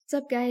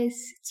What's up, guys?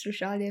 It's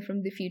Rashalia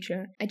from the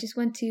future. I just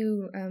want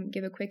to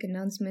give a quick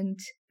announcement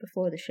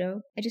before the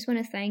show. I just want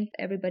to thank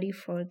everybody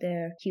for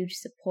their huge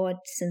support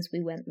since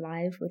we went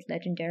live with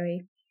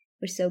Legendary.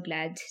 We're so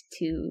glad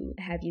to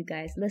have you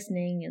guys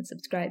listening and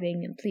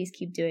subscribing, and please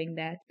keep doing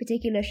that.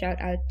 Particular shout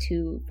out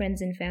to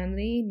friends and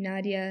family,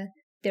 Nadia,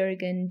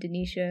 Durgan,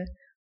 Denisha.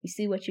 We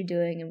see what you're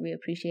doing and we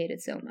appreciate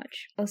it so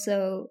much.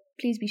 Also,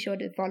 please be sure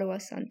to follow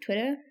us on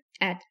Twitter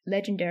at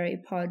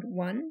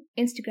LegendaryPod1,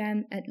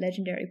 Instagram at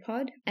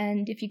LegendaryPod.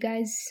 And if you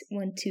guys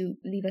want to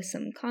leave us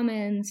some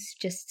comments,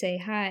 just say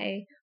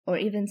hi, or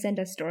even send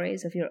us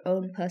stories of your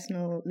own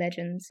personal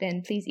legends,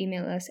 then please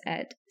email us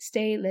at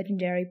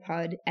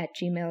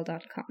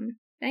staylegendarypod@gmail.com.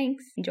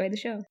 Thanks. Enjoy the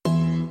show.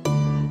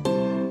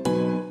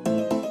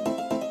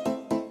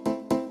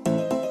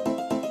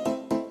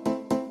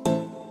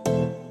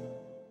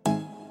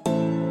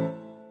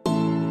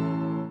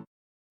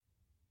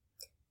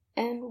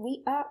 And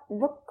we are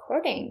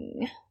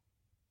recording.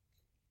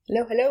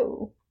 Hello,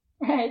 hello.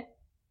 Hi.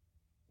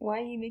 Why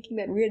are you making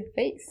that weird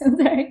face? I'm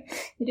sorry.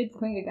 You did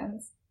finger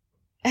guns.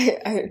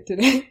 I did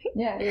it.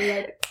 Yeah, you're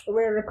like,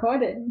 we're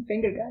recording.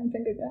 Finger gun,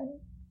 finger gun.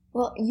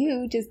 Well,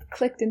 you just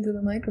clicked into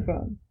the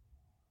microphone,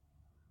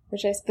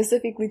 which I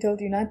specifically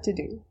told you not to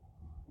do.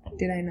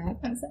 Did I not?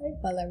 I'm sorry.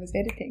 While I was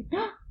editing.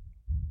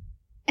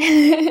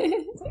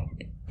 I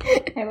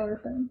will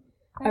refrain.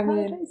 I mean,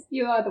 apologize.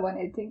 You are the one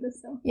editing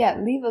this, so. Yeah,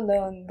 leave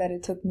alone that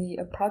it took me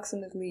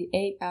approximately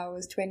 8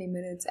 hours, 20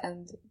 minutes,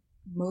 and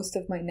most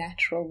of my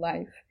natural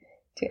life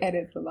to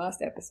edit the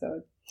last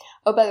episode.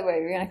 Oh, by the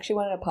way, we actually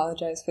want to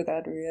apologize for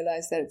that. We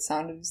realized that it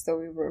sounded as though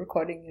we were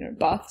recording in a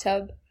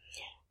bathtub.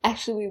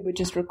 Actually, we were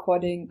just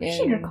recording in... We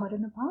should record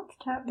in a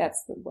bathtub.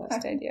 That's the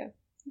worst idea.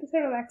 It's so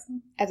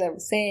relaxing. As I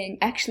was saying,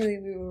 actually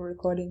we were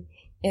recording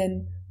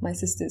in my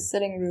sister's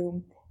sitting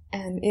room,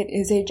 and it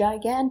is a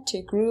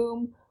gigantic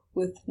room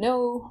with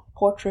no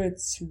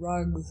portraits,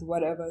 rugs,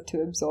 whatever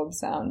to absorb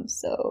sound.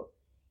 So,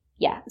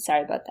 yeah,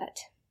 sorry about that.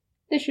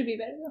 This should be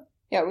better though.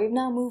 Yeah, we've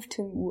now moved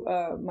to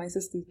my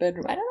sister's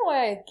bedroom. I don't know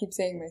why I keep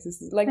saying my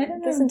sister's. Like,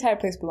 this know. entire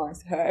place belongs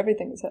to her.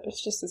 Everything is hers.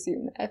 Just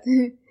assume that.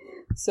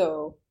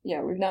 So,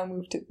 yeah, we've now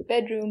moved to the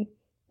bedroom,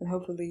 and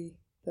hopefully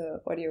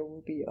the audio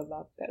will be a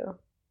lot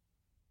better.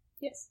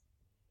 Yes.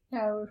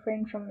 I'll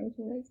refrain from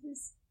making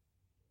noises.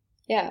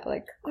 Yeah,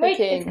 like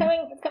clicking. Wait,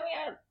 it's coming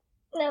out.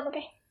 No,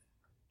 okay.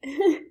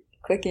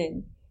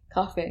 Clicking,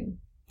 coughing,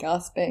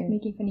 gasping.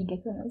 Making funny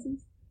gecko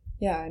noises.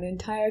 Yeah, an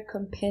entire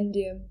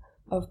compendium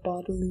of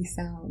bodily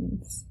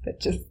sounds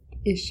that just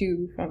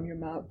issue from your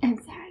mouth. I'm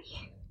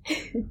sorry.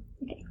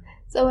 Okay.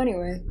 So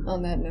anyway,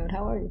 on that note,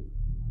 how are you?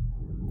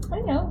 I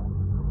know.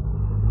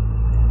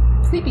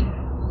 Sleepy.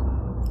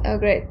 Oh,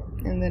 great.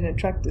 And then a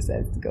truck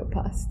decides to go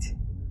past.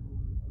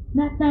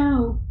 Not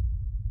now.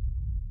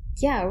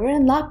 Yeah, we're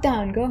in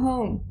lockdown. Go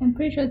home. I'm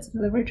pretty sure it's a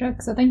delivery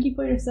truck, so thank you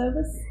for your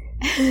service.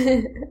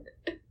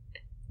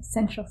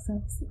 Essential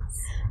services.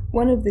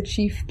 One of the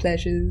chief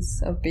pleasures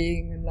of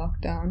being in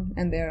lockdown,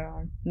 and there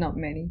are not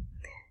many,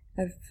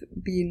 have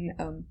been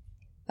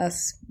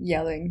us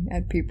yelling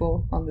at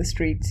people on the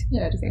street.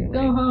 Yeah, just like,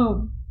 go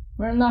home.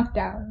 We're in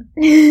lockdown.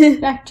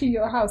 Back to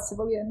your house,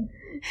 civilian.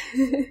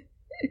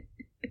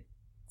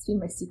 It's been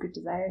my secret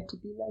desire to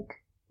be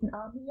like an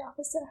army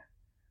officer.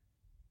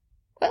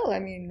 Well, I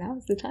mean,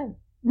 now's the time.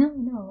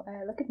 No,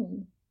 look at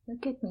me.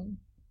 Look at me.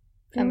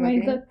 Do I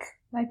look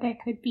like I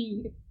could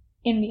be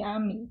in the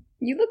army?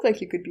 You look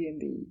like you could be in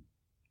the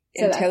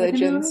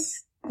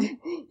intelligence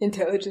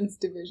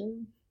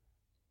division.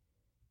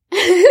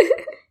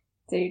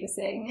 So you're just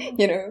saying,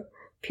 you know,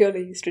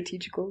 purely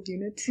strategical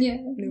unit.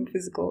 Yeah. No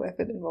physical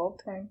effort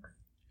involved. Thanks.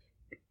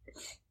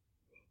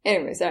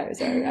 Anyway, sorry.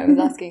 I was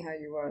asking how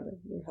you are,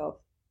 like, your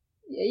health.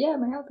 Yeah,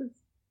 my health is,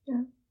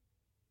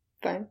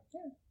 fine.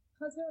 Yeah.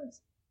 How's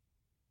yours?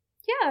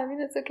 Yeah, I mean,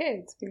 it's okay.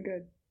 It's been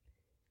good.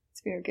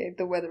 It's been okay.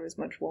 The weather is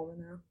much warmer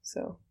now,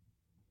 so.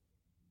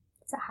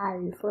 It's a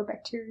hive for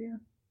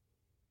bacteria.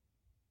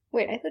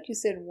 Wait, I thought you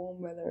said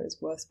warm weather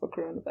is worse for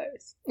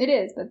coronavirus. It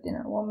is, but,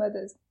 warm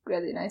weather is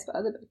really nice for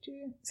other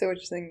bacteria. So what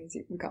you're saying is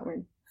you can't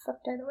win.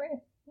 Fucked either way,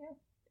 yeah.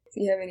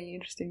 Do you have any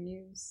interesting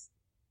news?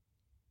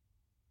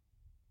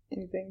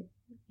 Anything?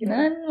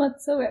 None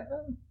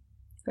whatsoever.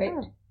 Wait,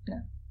 Oh.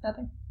 No,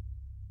 nothing.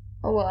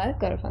 Oh, well, I've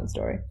got a fun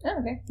story. Oh,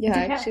 okay. Yeah,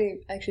 I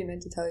actually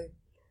meant to tell you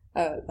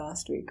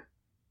last week.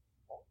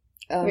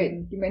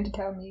 Wait, you meant to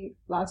tell me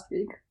last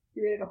week?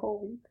 You waited a whole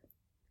week?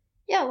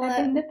 Yeah, well, I've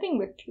been nipping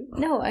with you.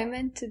 No, I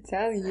meant to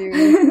tell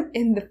you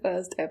in the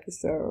first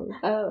episode.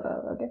 Oh,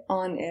 okay.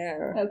 On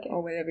air. Okay.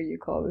 Or whatever you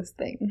call this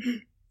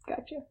thing.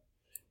 Gotcha.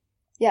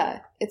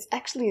 Yeah, it's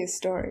actually a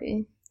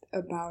story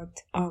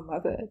about our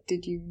mother.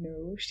 Did you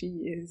know she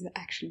is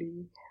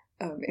actually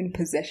in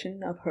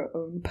possession of her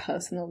own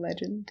personal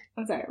legend?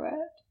 I'm sorry, what?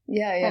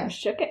 Yeah. I'm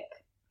shook it.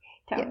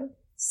 Tell me.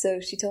 So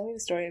she told me the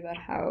story about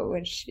how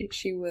when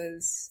she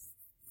was,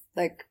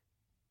 like,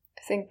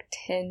 I think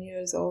 10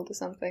 years old or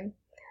something,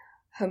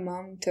 her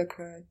mom took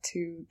her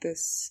to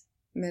this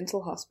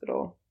mental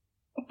hospital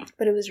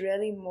But it was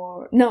really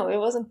more... No, it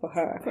wasn't for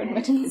her. For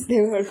admittance.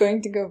 They were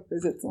going to go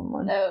visit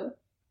someone. Oh.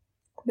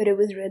 But it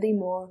was really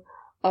more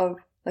of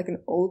like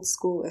an old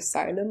school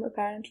asylum,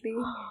 apparently.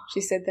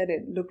 She said that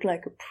it looked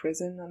like a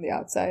prison on the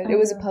outside. It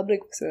was a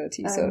public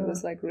facility, so it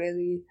was like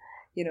really,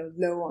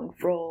 low on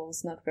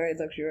frills, not very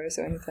luxurious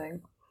or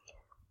anything.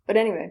 But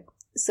anyway,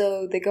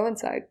 so they go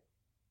inside.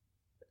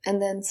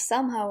 And then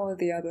somehow or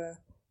the other,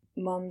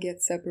 mom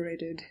gets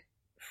separated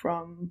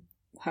from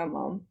her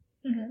mom.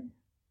 Mm-hmm.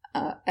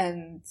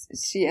 And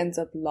she ends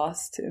up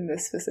lost in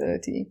this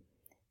facility.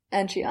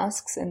 And she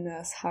asks a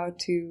nurse how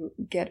to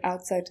get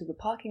outside to the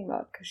parking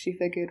lot, because she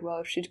figured,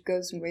 well, if she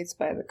goes and waits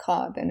by the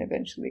car, then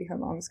eventually her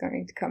mom's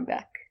going to come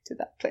back to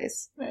that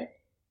place. Right.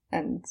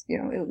 And,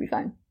 it'll be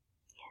fine.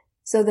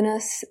 So the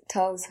nurse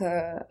tells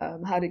her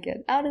how to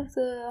get out of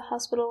the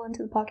hospital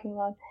into the parking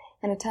lot.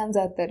 And it turns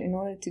out that in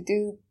order to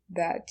do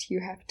that, you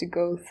have to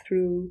go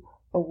through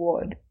a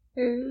ward.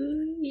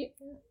 Yeah.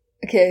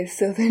 Okay,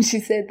 so then she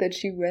said that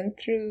she went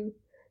through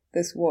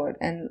this ward,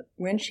 and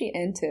when she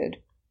entered,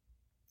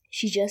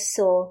 she just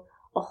saw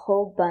a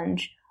whole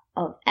bunch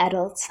of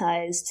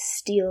adult-sized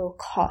steel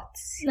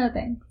cots.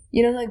 Nothing.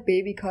 Like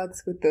baby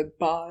cots with the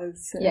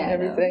bars and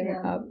everything.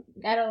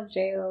 Adult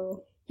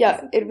jail.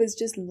 Yeah, it was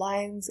just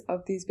lines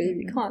of these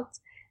baby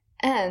cots.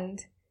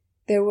 And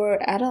there were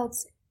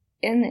adults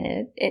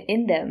in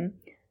them,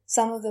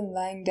 some of them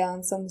lying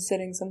down, some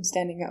sitting, some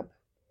standing up.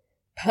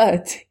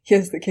 But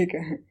here's the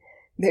kicker.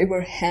 They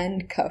were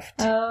handcuffed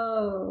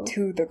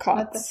to the cots.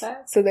 What the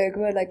fuck? So they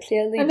were like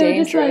clearly and they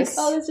dangerous. were just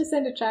like, let's just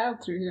send a child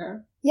through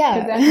here. Yeah.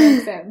 Because that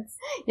makes sense.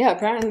 Yeah,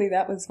 apparently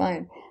that was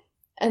fine.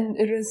 And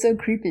it was so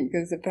creepy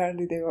because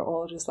apparently they were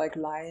all just like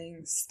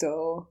lying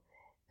still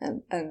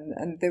and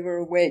they were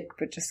awake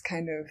but just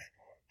kind of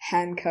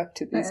handcuffed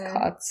to these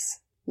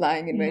cots,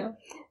 lying in wait.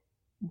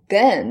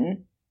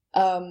 Then,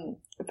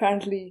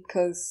 apparently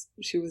because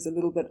she was a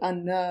little bit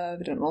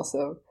unnerved and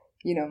also,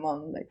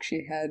 mom, like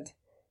she had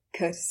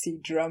courtesy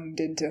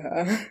drummed into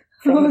her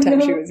from the time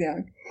she was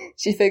young.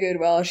 She figured,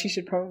 well, she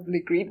should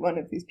probably greet one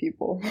of these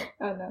people.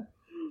 Oh no.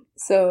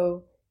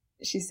 So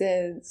she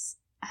says,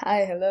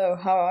 "Hi, hello,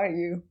 how are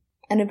you?"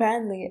 And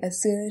apparently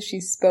as soon as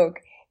she spoke,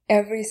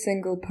 every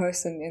single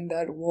person in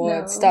that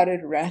ward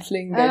started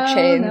rattling their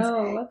chains,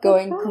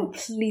 going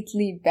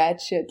completely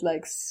batshit,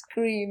 like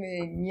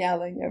screaming,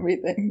 yelling,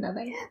 everything.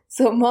 Nothing.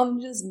 So mom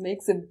just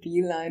makes a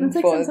beeline it's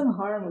like some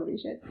horror movie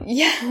shit.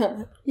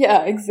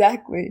 Yeah,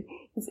 exactly.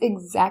 It's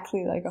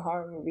exactly like a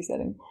horror movie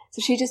setting.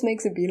 So she just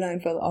makes a beeline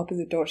for the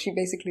opposite door. She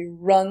basically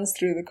runs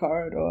through the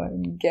corridor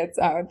and gets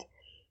out.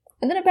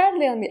 And then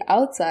apparently on the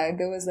outside,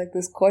 there was like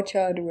this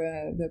courtyard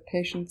where the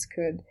patients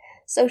could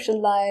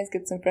socialize,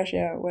 get some fresh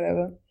air,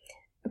 whatever.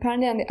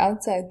 Apparently on the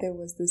outside, there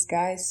was this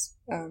guy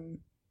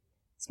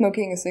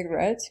smoking a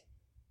cigarette.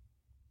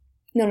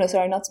 No,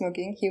 sorry, not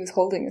smoking. He was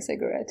holding a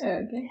cigarette.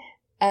 Okay.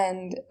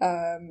 And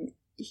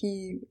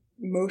he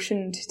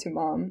motioned to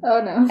mom.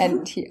 Oh no.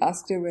 And he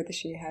asked her whether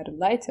she had a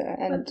lighter.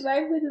 And but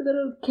why would a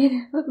little kid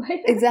have a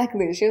lighter?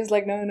 Exactly. She was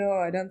like, no,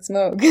 I don't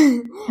smoke.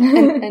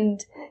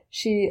 and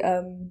she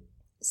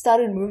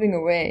started moving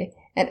away.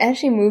 And as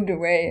she moved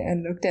away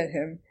and looked at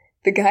him,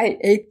 the guy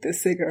ate the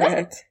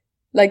cigarette.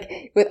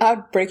 Like,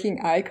 without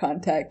breaking eye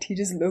contact, he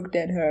just looked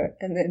at her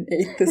and then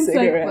ate the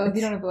cigarette. Like, well, if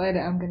you don't have a lighter,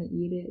 I'm gonna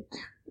eat it.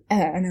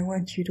 And I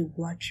want you to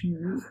watch me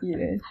eat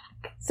it.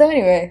 So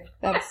anyway,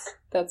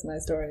 that's my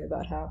story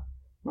about how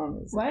mom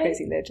is a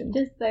crazy legend.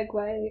 Just like,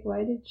 why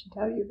did she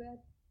tell you that?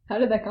 How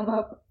did that come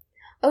up?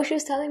 Oh, she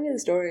was telling me the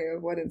story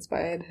of what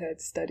inspired her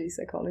to study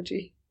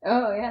psychology.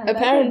 Oh, yeah.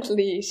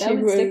 Apparently,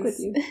 that would stick with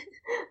you.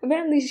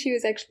 Apparently, she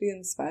was actually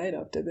inspired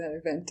after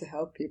that event to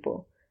help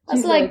people. I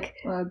She's was like,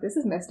 well, this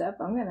is messed up.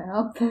 I'm gonna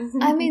help this.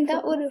 I mean,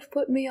 that would have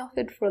put me off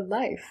it for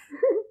life.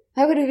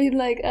 I would have been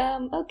like,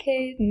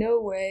 okay, no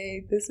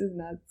way, this is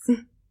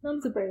nuts.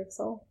 Mom's a brave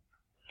soul.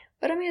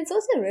 But I mean, it's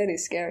also really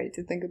scary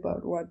to think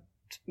about what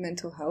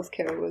mental health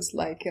care was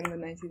like in the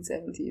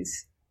 1970s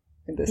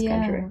in this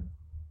country.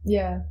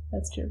 Yeah,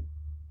 that's true.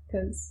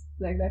 Because,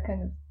 like, that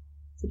kind of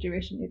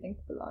situation you think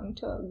belonged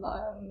to a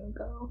long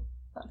ago.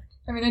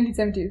 I mean,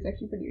 1970 is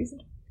actually pretty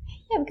recent.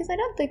 Yeah, because I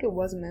don't think it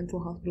was a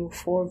mental hospital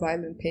for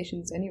violent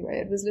patients anyway.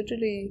 It was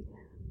literally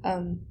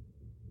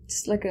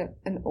just like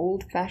an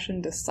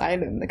old-fashioned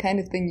asylum, the kind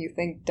of thing you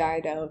think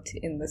died out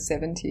in the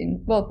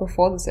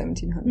before the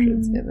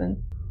 1700s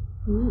even.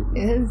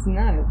 It is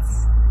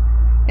nuts.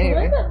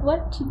 Anyway.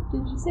 What did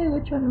you say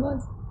which one it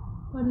was?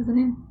 What is the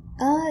name?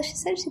 She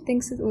said she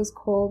thinks it was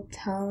called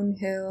Town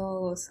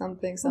Hill or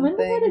something. I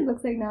wonder what it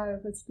looks like now,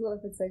 if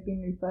it's like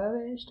being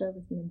refurbished or if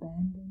it's been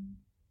abandoned.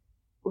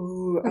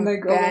 Ooh, and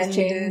like all those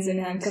chains and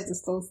handcuffs are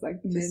still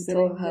like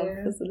mental health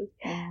facilities.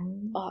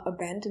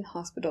 Abandoned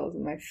hospitals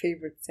are my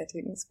favorite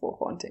settings for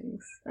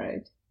hauntings.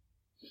 Right.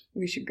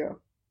 We should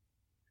go.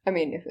 I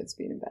mean, if it's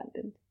been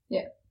abandoned.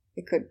 Yeah.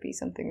 It could be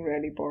something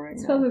really boring.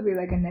 It's probably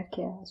like a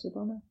Netcare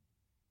hospital now.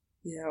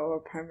 Yeah, or a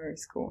primary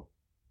school.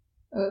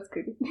 Oh, that's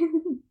creepy.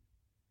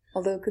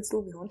 Although it could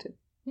still be haunted.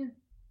 Yeah.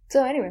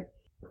 So anyway.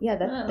 Yeah,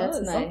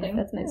 that's my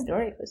something.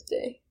 story for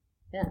today.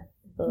 Yeah.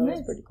 So that's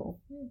Nice. pretty cool.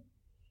 Hmm.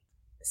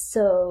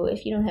 So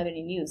if you don't have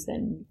any news,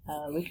 then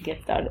we can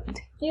get started.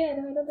 Do Yeah,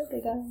 no, I don't think I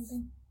got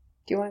anything.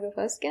 you want to go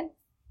first again?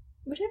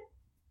 Whichever.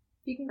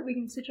 We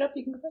can switch it up.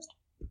 You can go first.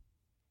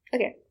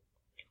 Okay.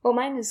 Well,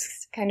 mine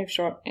is kind of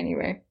short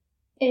anyway.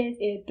 It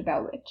is the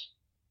Bell Witch.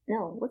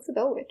 No, what's the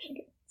Bell Witch?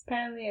 Okay. It's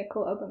apparently a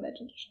cool open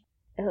legend.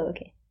 Oh,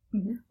 okay.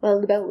 Mm-hmm.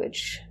 Well, the Bell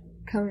Witch.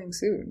 Coming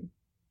soon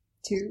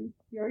to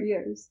your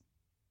ears.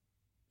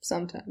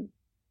 Sometime.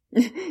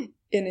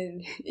 In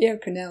an ear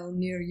canal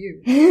near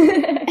you.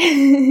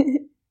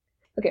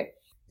 Okay,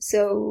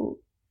 so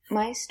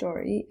my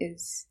story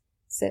is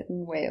set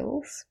in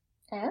Wales,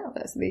 Oh.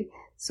 firstly.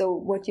 So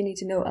what you need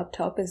to know up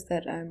top is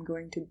that I'm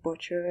going to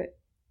butcher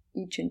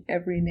each and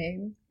every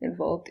name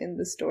involved in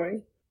the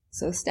story.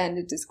 So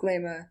standard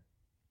disclaimer,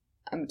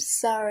 I'm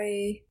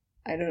sorry,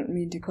 I don't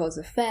mean to cause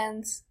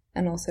offense,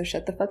 and also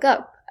shut the fuck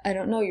up. I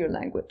don't know your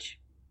language.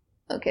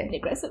 Okay.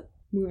 Aggressive.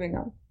 Moving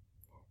on.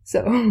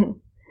 So,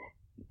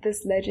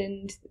 this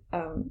legend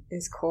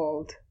is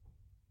called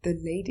the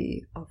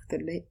Lady of the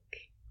Lake.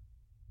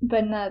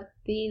 But not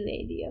the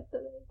Lady of the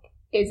Lake.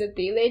 Is it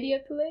the Lady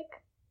of the Lake?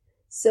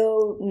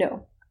 So,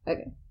 no.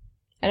 Okay.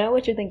 I know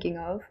what you're thinking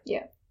of.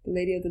 Yeah. The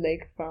Lady of the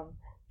Lake from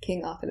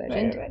King Arthur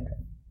legend. Right.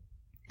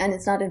 And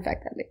it's not in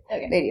fact that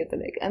Okay. Lady of the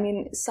Lake. I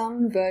mean,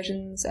 some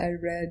versions I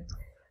read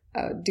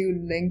do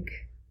link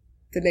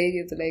the Lady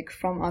of the Lake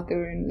from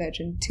Arthurian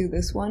legend to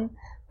this one.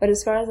 But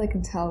as far as I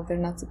can tell, they're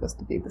not supposed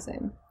to be the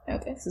same.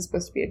 Okay. This is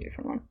supposed to be a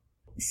different one.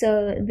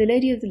 So, the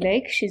Lady of the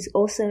Lake, she's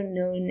also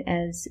known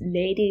as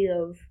Lady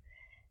of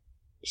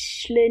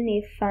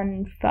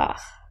Llyn-y-Fan-Fach,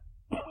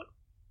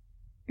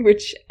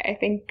 Which I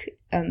think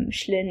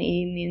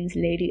Llyn-y means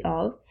Lady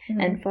of,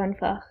 Mhm. and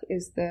Fan-Fach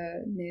is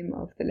the name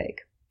of the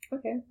lake.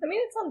 Okay. I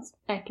mean, it sounds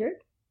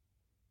accurate.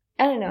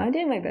 I don't know, I'm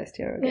doing my best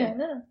here, okay? Yeah,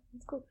 no,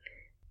 it's cool.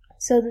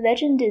 So the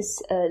legend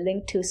is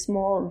linked to a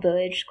small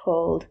village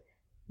called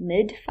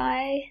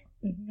Midfai,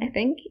 Mm-hmm. I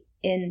think,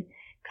 in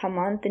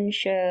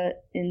Carmarthenshire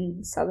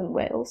in southern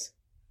Wales.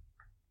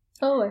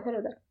 Oh, I've heard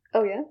of that.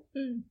 Oh yeah?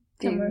 Mm.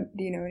 Do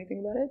you know anything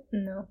about it?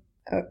 No.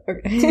 Oh,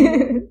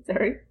 okay.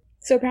 Sorry.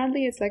 So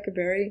apparently it's like a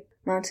very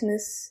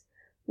mountainous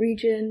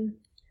region.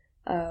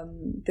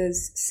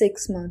 There's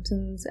 6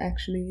 mountains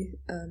actually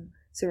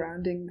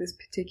surrounding this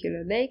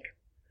particular lake.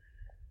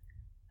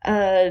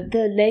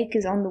 The lake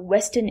is on the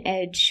western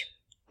edge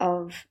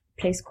of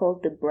a place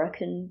called the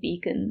Brecon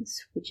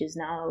Beacons, which is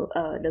now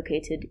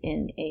located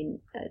in a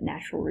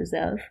natural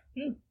reserve.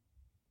 Hmm.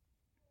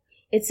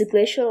 It's a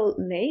glacial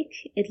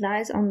lake. It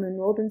lies on the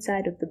northern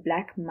side of the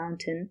Black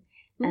Mountain,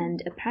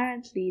 and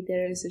apparently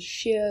There is a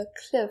sheer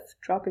cliff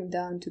dropping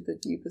down to the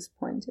deepest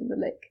point in the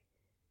lake.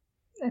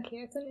 Okay,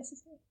 it's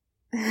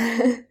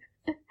unnecessary.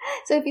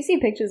 So if you see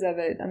pictures of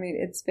it, I mean,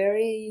 it's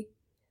very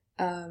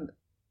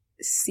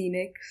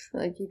scenic.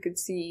 Like you could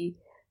see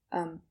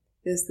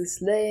there's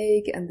this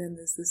lake and then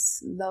there's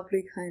this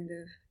lovely kind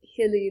of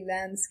hilly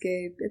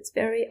landscape. It's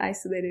very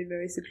isolated,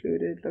 very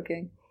secluded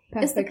looking.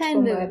 It's the Perfect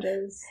kind for of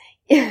murders.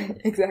 Yeah,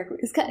 exactly.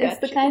 It's the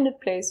Gotcha. kind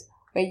of place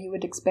where you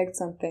would expect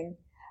something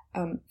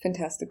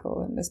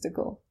fantastical and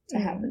mystical to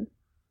Mhm. happen.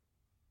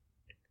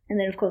 And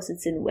then, of course,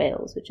 it's in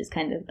Wales, which is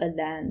kind of a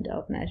land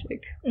of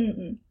magic.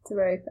 Mm-mm. It's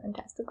very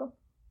fantastical.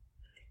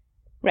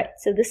 Right,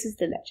 so this is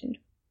the legend.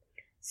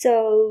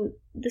 So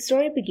the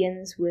story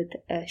begins with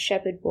a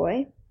shepherd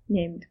boy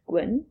named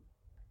Gwyn.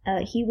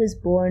 He was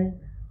born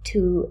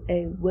to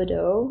a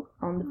widow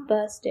on the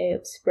first day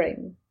of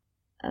spring.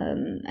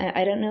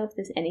 I don't know if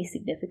there's any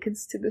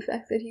significance to the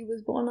fact that he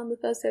was born on the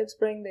first day of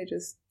spring. They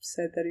just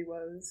said that he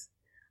was.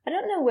 I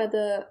don't know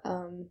whether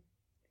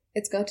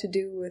it's got to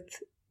do with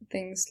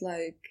things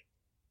like,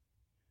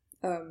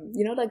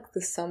 like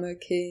the Summer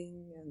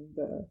King and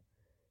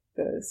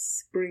the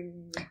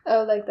Spring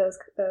Oh, like those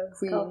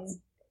Queen. cults.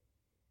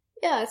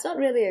 Yeah, it's not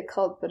really a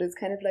cult, but it's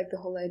kind of like the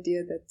whole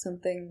idea that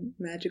something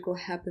magical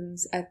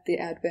happens at the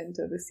advent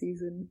of a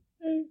season.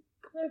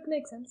 That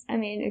makes sense. I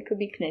mean, it could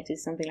be connected to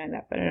something like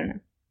that, but I don't know.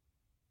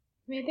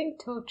 I mean, I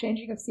think total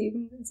changing of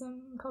seasons in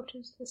some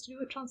cultures has to do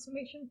with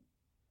transformation.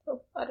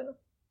 So, I don't know.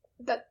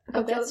 That's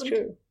That's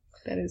true.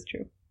 That is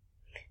true.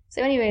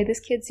 So anyway, this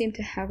kid seemed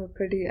to have a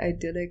pretty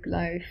idyllic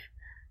life.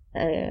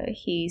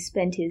 He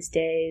spent his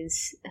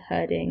days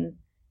herding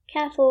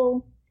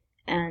cattle,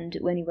 and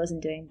when he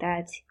wasn't doing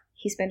that,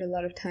 he spent a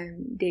lot of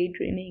time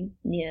daydreaming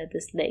near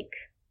this lake,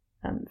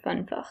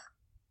 Fanfach.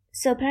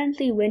 So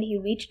apparently when he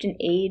reached an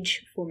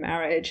age for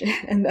marriage,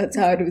 and that's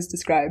how it was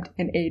described,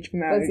 an age for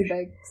Was marriage. he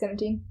like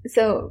 17?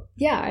 So,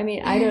 yeah, I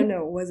mean, I don't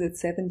know. Was it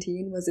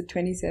 17? Was it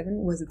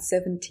 27? Was it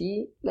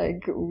 70?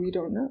 Like, we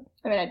don't know.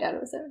 I mean, I doubt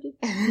it was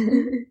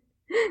 17.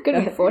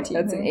 Could be 14.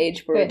 That's an right?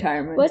 age for Wait,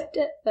 retirement. What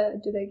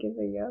do they give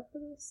a year for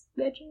this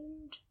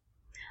legend?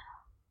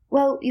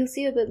 Well, you'll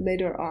see a bit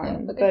later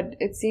on, Okay. but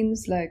it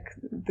seems like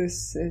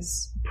this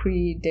is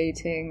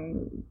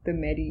predating the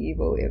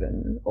medieval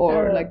even,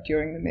 or Oh. like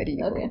during the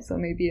medieval. Okay. So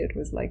maybe it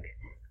was like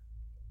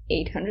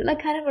 800,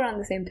 like kind of around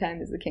the same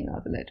time as the King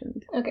Arthur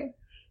legend. Okay.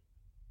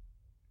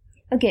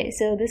 Okay,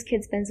 so this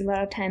kid spends a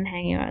lot of time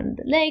hanging around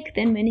the lake.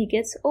 Then when he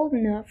gets old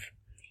enough,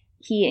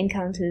 he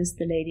encounters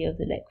the Lady of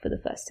the Lake for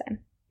the first time.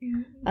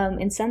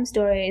 In some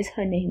stories,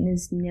 her name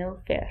is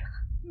Neofer.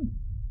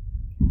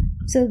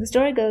 So the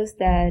story goes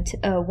that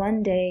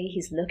one day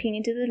he's looking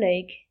into the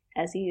lake,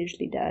 as he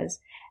usually does,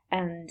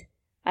 and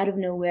out of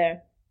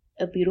nowhere,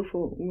 a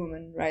beautiful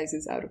woman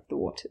rises out of the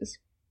waters.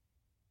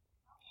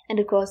 And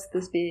of course,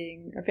 this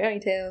being a fairy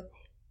tale,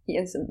 he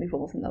instantly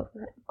falls in love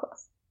with her, of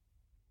course.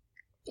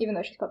 Even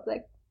though she's probably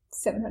like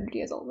 700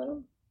 years old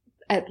now.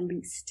 At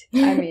least.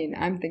 I mean,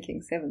 I'm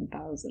thinking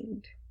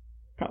 7,000,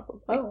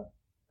 probably.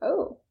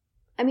 Oh.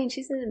 I mean,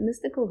 she's a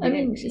mystical being. I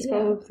mean, she's yeah.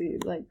 probably,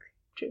 like,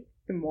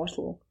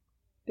 immortal.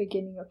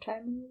 Beginning of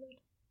time.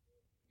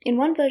 In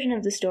one version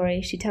of the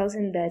story, she tells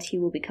him that he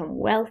will become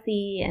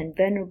wealthy and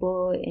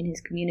venerable in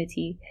his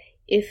community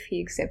if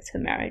he accepts her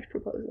marriage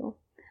proposal.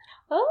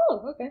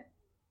 Oh, okay.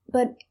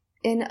 But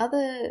in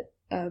other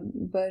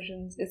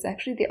versions, it's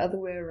actually the other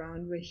way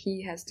around, where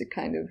he has to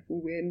kind of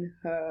win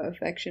her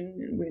affection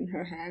and win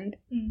her hand.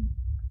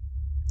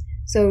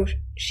 So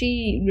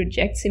she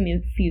rejects him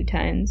a few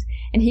times,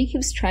 and he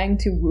keeps trying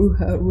to woo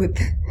her with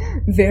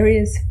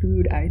various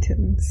food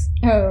items.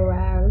 Oh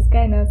wow, this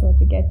guy knows how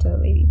to get to a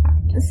lady's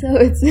heart. So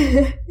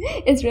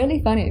it's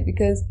really funny,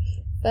 because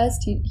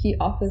first he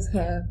offers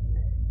her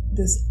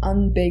this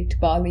unbaked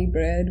barley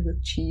bread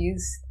with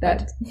cheese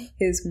that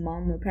his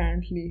mom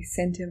apparently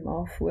sent him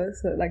off with,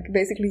 so like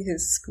basically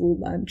his school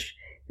lunch.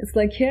 It's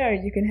like, here,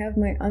 you can have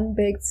my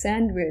unbaked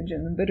sandwich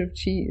and a bit of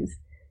cheese.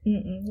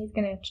 He's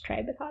gonna have to try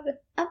a bit harder.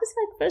 I was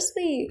like,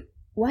 firstly,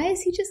 why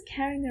is he just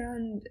carrying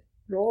around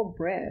raw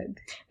bread?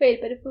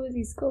 Wait, but if it was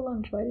his school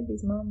lunch, why did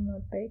his mom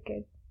not bake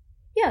it?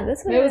 Yeah,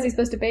 that's what Where was he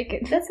supposed to bake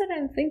it? That's what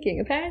I'm thinking.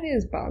 Apparently it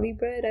was barley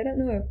bread. I don't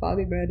know if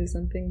barley bread is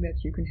something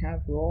that you can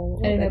have raw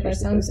or I don't know, that but you're it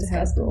sounds supposed to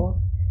have disgusting. raw.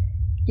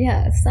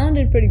 Yeah, it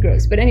sounded pretty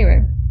gross. But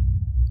anyway,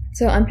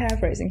 so I'm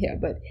paraphrasing here,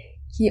 but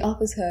he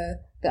offers her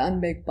the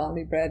unbaked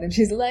barley bread, and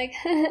she's like,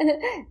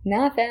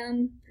 nah,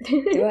 fam.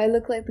 Do I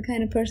look like the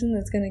kind of person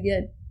that's gonna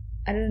get,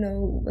 I don't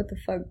know, what the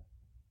fuck,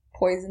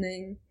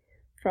 poisoning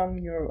from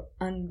your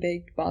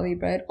unbaked barley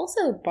bread?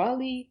 Also,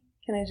 barley,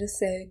 can I just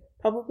say,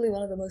 probably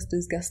one of the most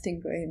disgusting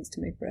grains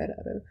to make bread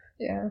out of.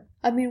 Yeah.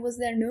 I mean, was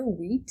there no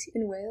wheat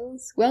in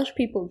Wales? Welsh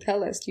people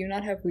tell us, do you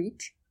not have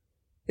wheat?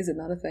 Is it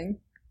not a thing?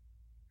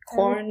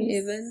 Corn,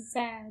 even?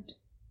 Sad.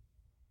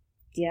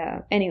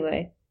 Yeah,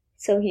 anyway.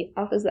 So he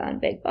offers the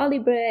unbaked barley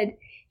bread.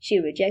 She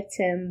rejects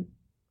him.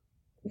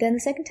 Then the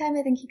second time,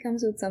 I think he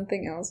comes with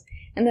something else.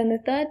 And then the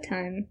third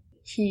time,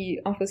 he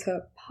offers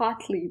her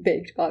partly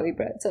baked barley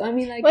bread. So, I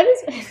mean, like, What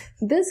is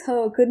this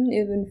hoe couldn't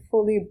even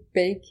fully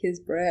bake his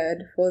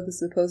bread for the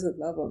supposed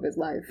love of his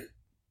life.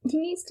 He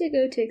needs to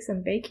go take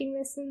some baking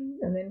lessons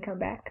and then come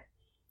back.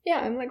 Yeah,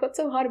 I'm like, what's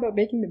so hard about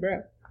baking the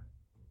bread?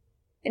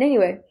 And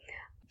anyway,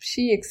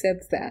 she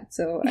accepts that,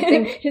 so I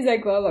think He's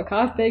like, well, look,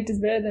 half-baked is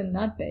better than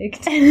not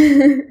baked.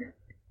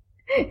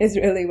 it's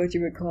really what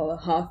you would call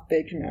a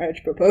half-baked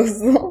marriage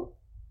proposal.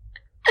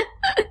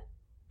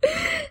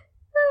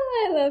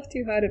 I laugh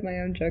too hard at my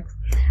own jokes.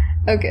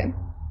 Okay.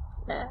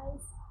 Nice.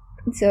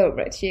 So,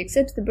 right, she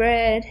accepts the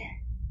bread,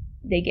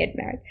 they get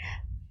married.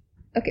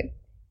 Okay.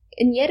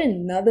 In yet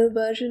another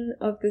version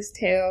of this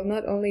tale,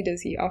 not only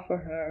does he offer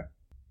her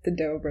the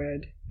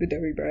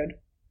doughy bread,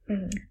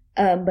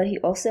 But he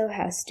also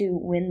has to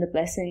win the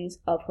blessings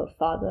of her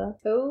father.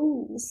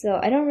 Oh. so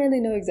I don't really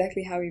know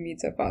exactly how he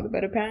meets her father,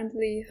 but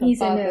apparently her He's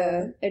father...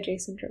 in a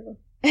adjacent river.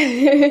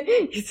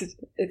 He's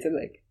a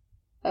lake.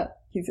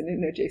 He's in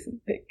an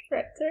adjacent lake.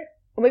 Right, sorry.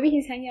 Or maybe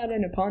he's hanging out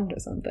in a pond or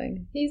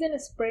something. He's in a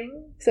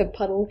spring. He's a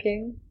puddle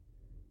king.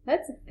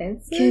 That's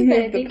offensive. King But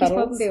of I the think it's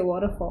puddles. probably a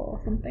waterfall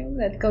or something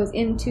that goes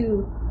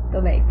into the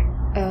lake.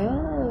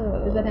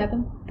 Oh. Does that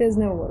happen? There's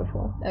no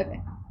waterfall. Okay.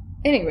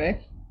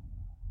 Anyway.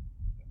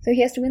 So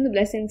he has to win the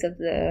blessings of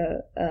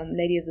the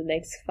Lady of the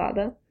Lake's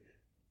father.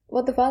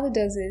 What the father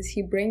does is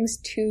he brings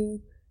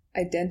two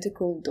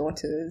identical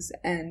daughters,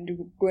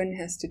 and Gwyn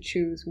has to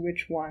choose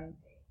which one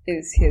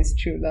is his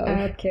true love.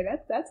 Okay,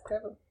 that's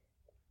clever.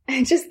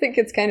 I just think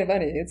it's kind of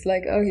funny. It's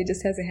like, oh, he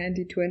just has a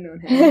handy twin on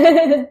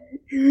hand.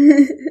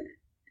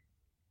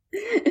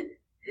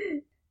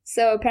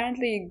 So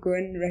apparently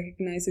Gwyn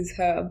recognizes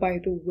her by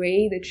the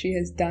way that she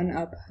has done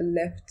up her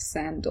left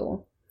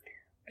sandal,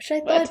 which I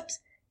thought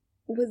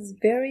was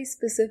very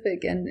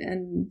specific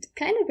and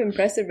kind of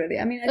impressive, really.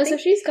 I mean, I So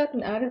think... she's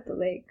gotten out of the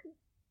lake.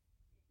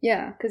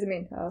 Yeah. Because, I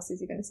mean, how else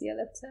is he going to see her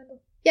left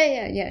sandal?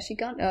 Yeah. She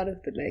got out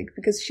of the lake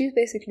because she's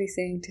basically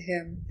saying to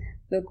him,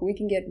 look, we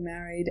can get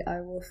married.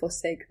 I will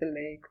forsake the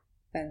lake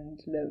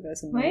and live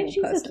as a normal Why is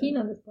she person. so keen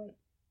on this boy?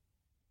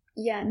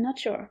 Yeah, not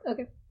sure.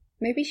 Okay.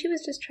 Maybe she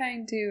was just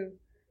trying to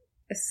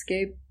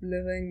escape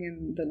living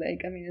in the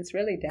lake. I mean, it's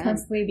really damn.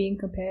 Constantly being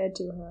compared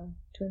to her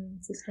twin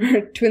sister.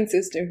 Her twin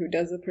sister who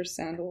does up her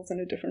sandals in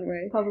a different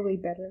way. Probably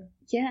better.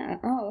 Yeah.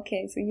 Oh,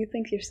 okay. So you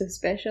think you're so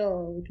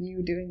special with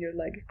you doing your,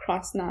 like,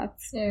 cross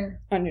knots Yeah.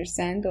 on your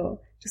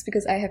sandal just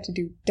because I have to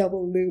do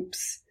double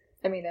loops.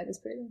 I mean, that is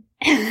pretty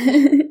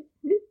good.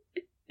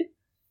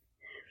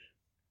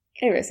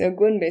 Anyway, so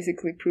Gwyn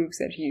basically proves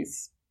that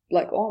he's,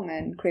 like all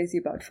men, crazy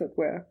about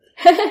footwear.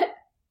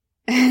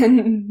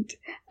 And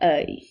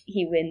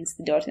he wins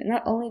the daughter.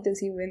 Not only does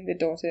he win the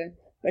daughter,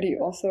 but he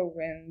also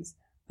wins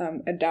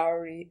a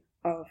dowry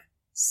of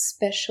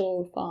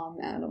special farm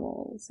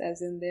animals,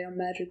 as in they are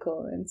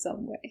magical in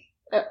some way.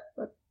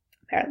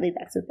 Apparently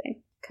that's a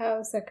thing.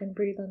 Cows that can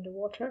breathe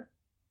underwater.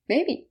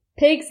 Maybe.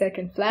 Pigs that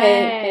can fly.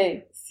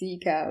 Hey, sea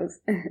cows.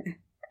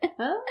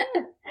 Ah.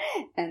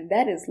 And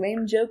that is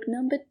lame joke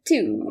number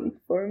 2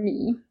 for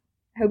me.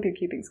 I hope you're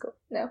keeping score.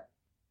 No.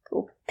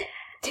 Cool.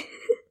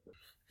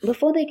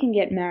 Before they can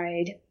get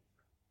married,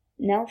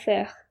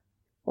 Nelfer,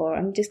 or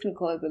I'm just going to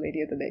call her the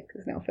Lady of the Lake,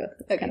 because Nelfer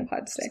is kind of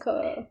hard to say. Just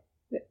call her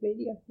the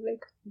Lady of the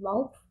Lake.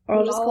 Lal? Or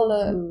I'll just call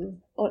her,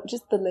 or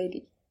just the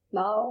Lady.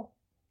 Lal.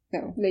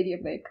 No. Lady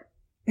of Lake.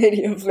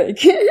 Lady of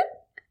Lake.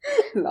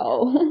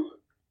 Lol.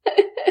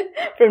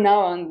 From now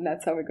on,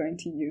 that's how we're going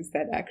to use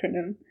that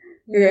acronym.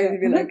 We're going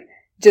to be like,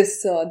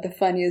 just saw the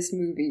funniest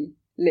movie,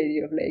 Lady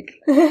of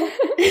Lake.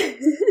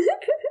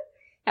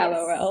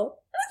 LOL.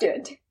 Let's do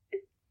it.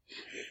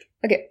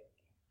 Okay.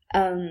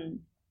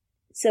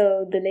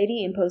 So the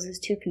lady imposes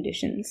 2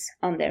 conditions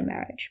on their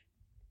marriage.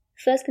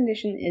 First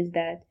condition is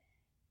that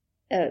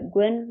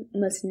Gwen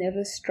must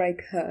never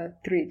strike her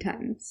 3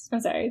 times. I'm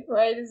sorry.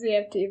 Why does he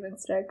have to even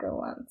strike her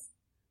once?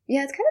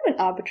 Yeah, it's kind of an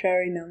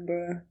arbitrary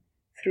number.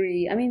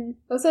 3. I mean...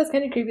 Also, it's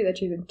kind of creepy that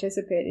she's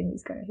anticipating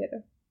he's going to hit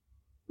her.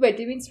 Wait,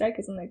 do you mean strike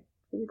isn't like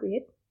physically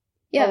hit?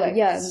 Yeah, like,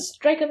 yeah.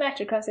 Strike a match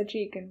across her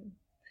cheek and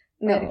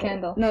light a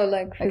candle. No,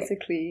 like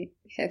physically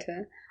hit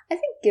her. I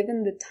think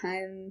given the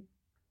time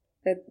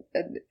that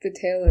the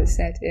tale is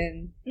set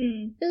in,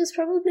 it was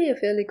probably a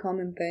fairly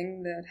common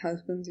thing that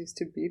husbands used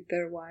to beat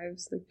their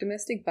wives. Like,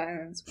 domestic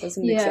violence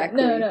wasn't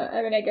exactly... No,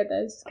 I mean, I get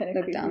that. It's just kind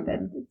of creepy down that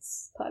one.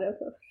 it's part of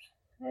a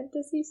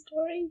fantasy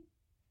story,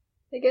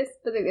 I guess,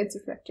 but it's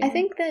reflecting. I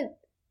think that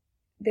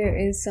there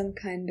is some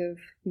kind of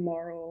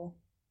moral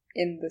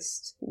in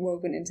this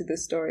woven into the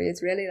story.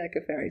 It's really like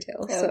a fairy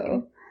tale. Oh, so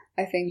okay.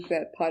 I think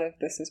that part of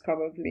this is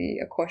probably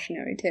a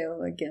cautionary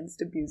tale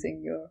against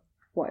abusing your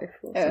wife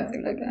or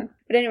something like that.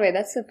 But anyway,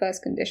 that's the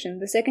first condition.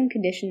 The second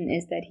condition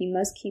is that he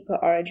must keep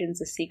her origins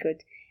a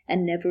secret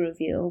and never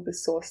reveal the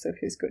source of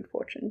his good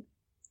fortune.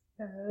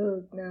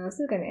 Oh, no, this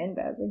is going to end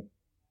badly.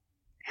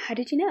 How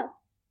did you know?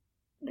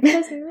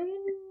 Because,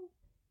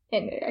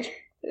 anyway, I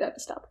should have to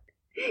stop.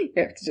 You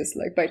have to just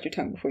like bite your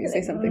tongue before you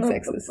say something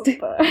sexist.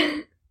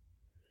 sexist.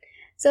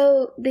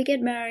 So they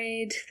get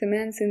married. The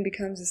man soon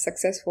becomes a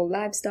successful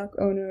livestock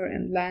owner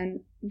and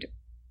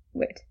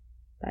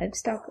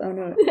livestock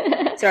owner.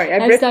 Sorry,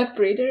 livestock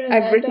breeder. And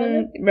I've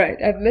landowner?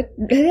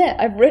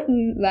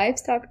 written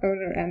livestock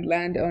owner and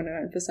landowner,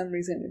 and for some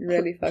reason it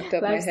really fucked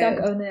up my head.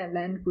 Livestock owner and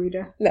land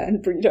breeder.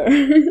 Land breeder.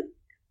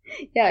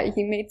 Yeah,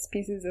 he makes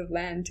pieces of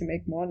land to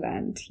make more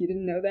land. You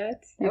didn't know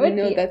that? You didn't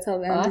know that's how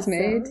land is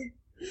made?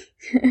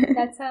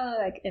 That's how,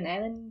 like, an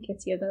island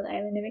gets you another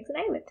island and makes an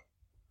island.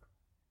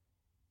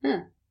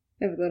 Huh.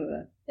 Never thought of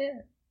that.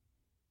 Yeah.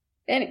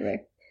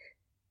 Anyway.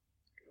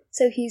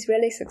 So he's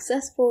really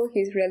successful,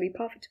 he's really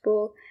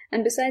profitable,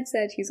 and besides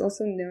that, he's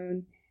also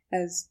known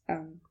as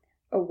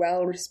a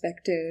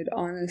well-respected,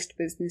 honest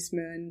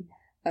businessman.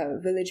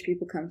 Village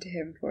people come to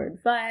him for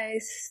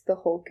advice, the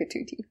whole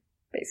Katuti,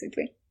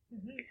 basically.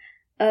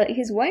 Mm-hmm.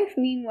 His wife,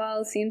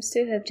 meanwhile, seems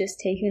to have just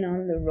taken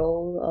on the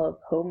role of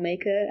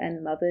homemaker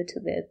and mother to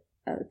their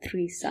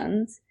 3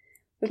 sons,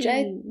 which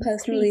I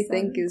personally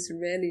think is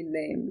really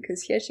lame,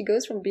 because here she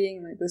goes from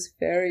being like this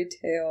fairy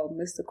tale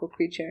mystical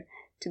creature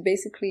to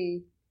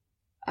basically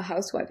a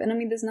housewife. And I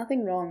mean, there's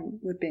nothing wrong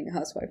with being a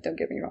housewife, don't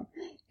get me wrong.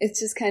 It's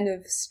just kind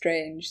of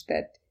strange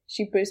that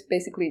she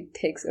basically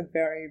takes a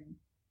very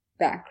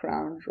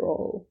background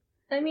role.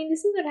 I mean,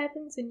 this is what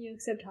happens when you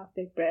accept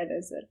half-baked bread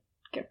as a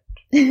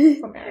gift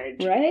for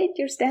marriage. Right?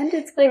 Your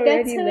standards like, are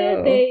already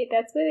low.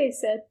 That's where they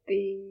set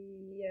the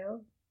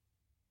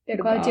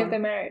quality of the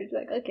marriage.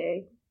 Like,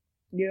 okay,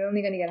 you're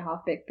only going to get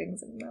half-baked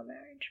things in a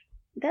marriage.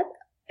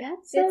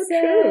 That's so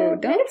true.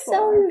 Don't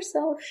sell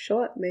yourself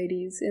short,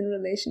 ladies, in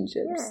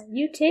relationships. Yeah,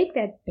 you take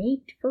that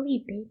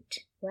fully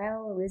baked,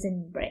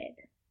 well-risen bread.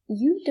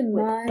 You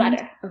demand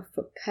butter. a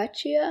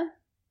focaccia,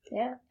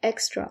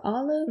 extra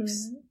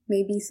olives,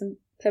 maybe some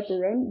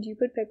pepperoni. Do you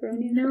put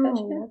pepperoni in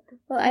focaccia?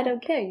 Well, I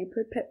don't care. You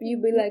put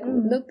you'd be like,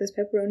 look, there's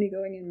pepperoni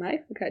going in my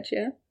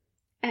focaccia.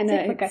 And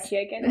say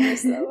focaccia again, a little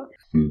slower.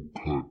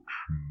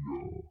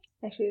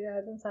 Actually, that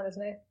doesn't sound as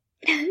nice.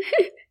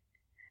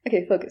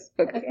 Okay, focus.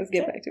 Okay, Let's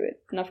get back to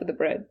it. Enough with the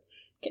bread.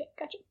 Okay,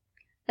 gotcha.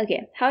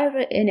 Okay, however,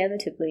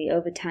 inevitably,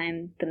 over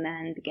time, the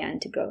man began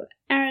to grow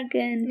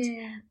arrogant,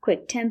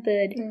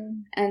 quick-tempered.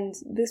 And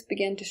this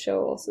began to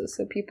show also,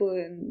 so people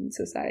in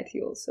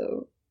society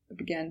also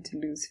began to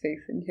lose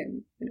faith in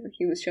him. You know,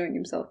 he was showing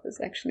himself as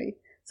actually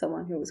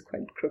someone who was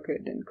quite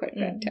crooked and quite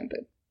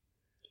bad-tempered.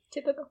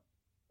 Typical.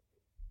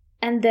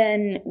 And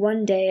then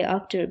one day,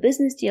 after a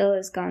business deal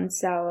has gone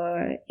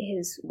sour,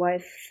 his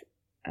wife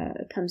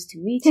comes to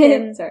meet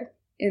him. Sorry.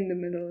 In the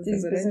middle of the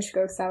village. Business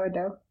go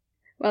sourdough.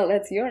 Well,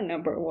 that's your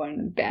number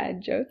 1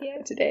 bad joke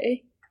for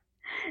today.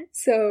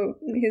 So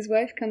his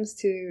wife comes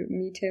to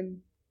meet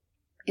him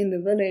in the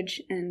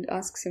village and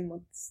asks him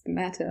what's the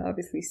matter,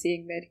 obviously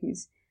seeing that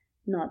he's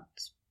not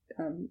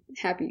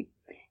happy.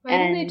 Why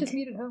didn't they And- just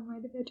meet at home? Why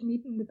did they have to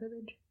meet in the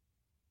village?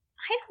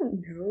 I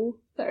don't know.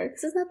 Sorry.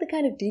 This is not the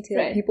kind of detail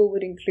Right. people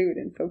would include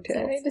in folktales.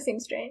 Sorry, it just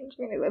seems strange.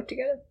 I mean, they live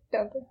together,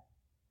 don't they?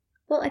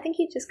 Well, I think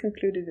he just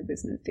concluded a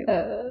business deal.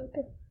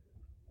 Okay.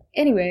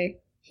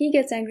 Anyway, he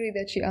gets angry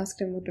that she asked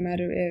him what the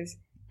matter is,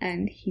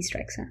 and he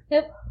strikes her.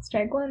 Yep,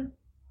 strike one.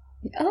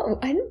 Oh,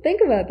 I didn't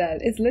think about that.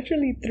 It's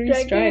literally 3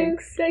 Strike two,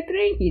 strikes. strike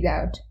three. He's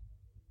out.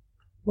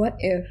 What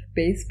if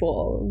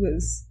baseball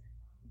was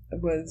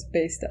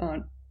based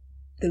on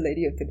the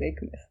Lady of the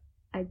Lake myth?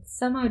 I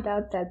somehow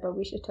doubt that, but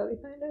we should totally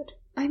find out.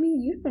 I mean,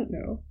 you don't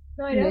know.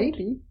 No, I don't.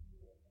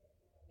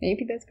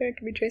 Maybe that's where it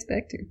can be traced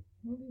back to.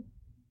 Maybe.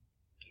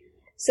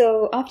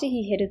 So after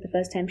he hit it the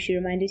first time, she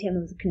reminded him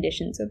of the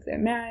conditions of their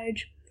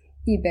marriage.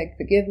 He begged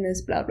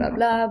forgiveness, blah, blah,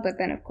 blah. But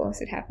then, of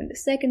course, it happened a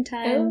second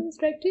time. Oh,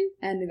 strike two.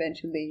 And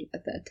eventually a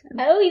third time.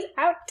 Oh, he's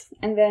out.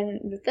 And then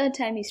the third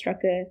time he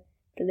struck her,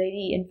 the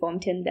lady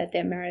informed him that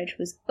their marriage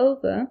was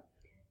over.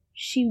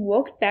 She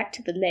walked back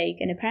to the lake,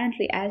 and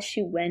apparently as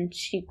she went,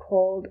 she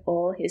called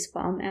all his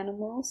farm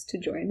animals to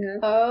join her.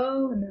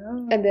 Oh,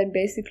 no. And then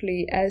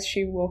basically, as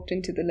she walked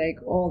into the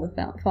lake, all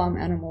the farm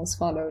animals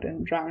followed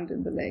and drowned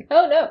in the lake.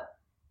 Oh, no.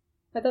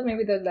 I thought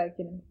maybe they'd,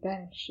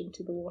 vanish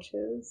into the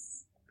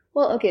waters.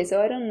 Well, okay,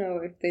 so I don't know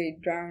if they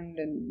drowned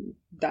and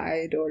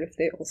died, or if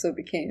they also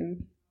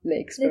became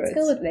lake spirits.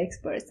 Let's go with lake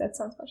spirits. That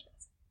sounds much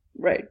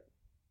Right.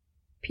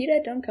 Peter,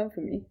 don't come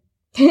for me.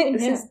 better.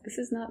 This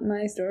is not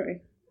my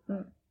story.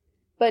 Hmm.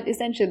 But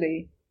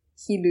essentially,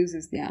 he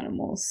loses the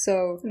animals.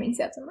 So That means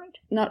that's right.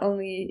 not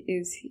only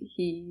is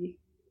he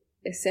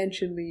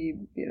essentially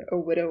a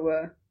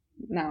widower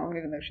now,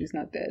 even though she's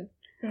not dead.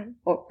 Hmm.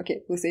 Or,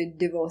 okay, we'll say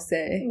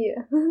divorcee.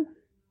 Yeah.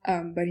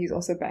 But he's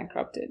also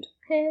bankrupted.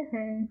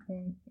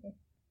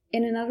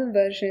 In another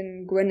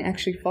version, Gwyn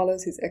actually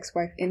follows his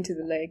ex-wife into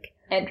the lake,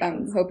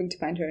 hoping to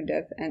find her in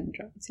death, and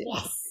drowns her.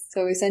 Yes.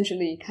 So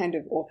essentially kind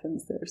of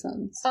orphans their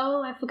sons.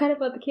 Oh, I forgot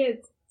about the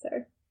kids.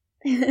 Sorry.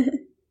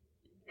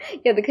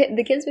 Yeah,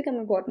 the kids become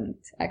important,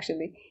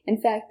 actually.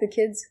 In fact, the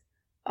kids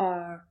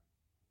are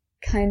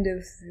kind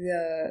of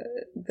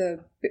the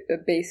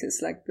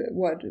basis, like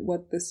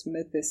what this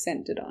myth is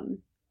centered on.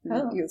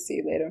 Oh. You'll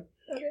see later.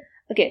 Okay.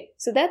 Okay,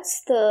 so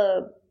that's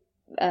the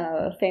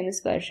famous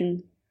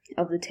version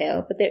of the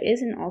tale, but there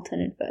is an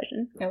alternate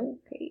version.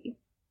 Okay.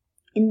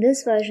 In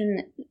this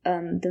version,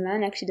 the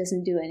man actually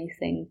doesn't do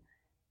anything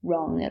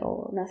wrong at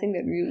all. Nothing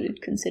that we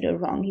would consider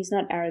wrong. He's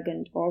not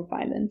arrogant or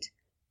violent.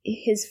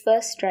 His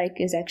first strike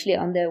is actually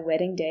on their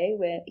wedding day,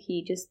 where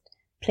he just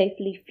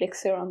playfully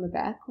flicks her on the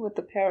back with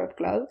a pair of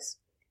gloves.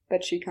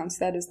 But she counts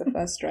that as the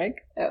first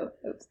strike. Oh,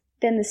 oops.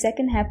 Then the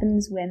second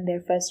happens when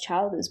their first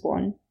child is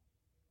born.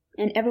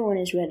 And everyone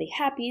is really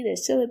happy, they're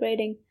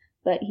celebrating,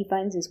 but he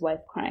finds his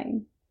wife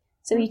crying.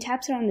 So he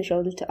taps her on the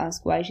shoulder to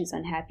ask why she's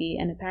unhappy,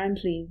 and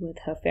apparently with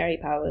her fairy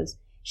powers,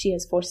 she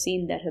has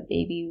foreseen that her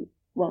baby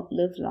won't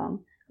live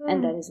long,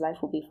 and that his life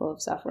will be full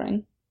of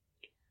suffering.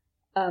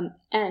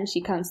 And she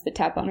counts the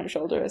tap on her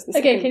shoulder as the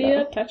Okay, second can you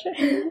blow. not touch her?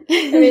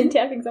 I mean,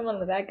 tapping someone on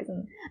the back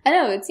isn't... I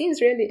know, it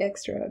seems really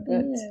extra,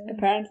 but Yeah.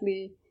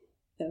 apparently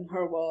in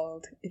her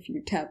world, if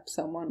you tap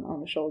someone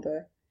on the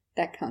shoulder,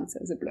 that counts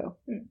as a blow.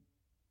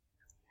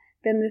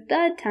 Then the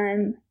third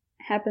time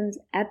happens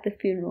at the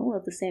funeral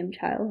of the same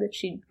child that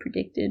she'd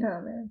predicted Oh,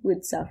 man.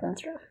 would suffer.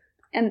 That's rough.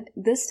 And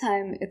this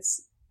time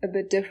it's a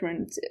bit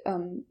different.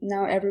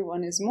 Now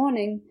everyone is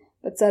mourning,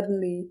 but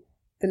suddenly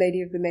the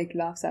Lady of the Lake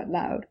laughs out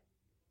loud.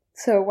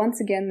 So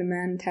once again the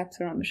man taps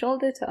her on the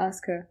shoulder to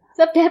ask her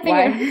Stop tapping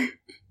her. why.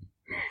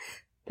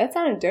 That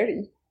sounded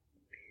dirty.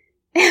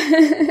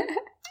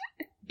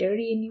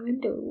 Dirty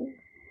innuendo.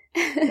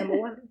 Number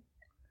one.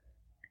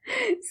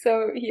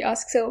 So he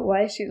asks her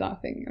why is she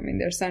laughing. I mean,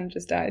 their son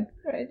just died.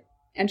 Right.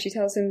 And she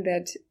tells him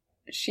that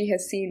she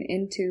has seen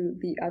into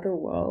the other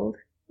world,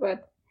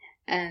 What?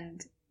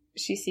 and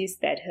She sees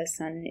that her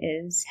son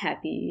is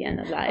happy and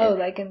alive. Oh,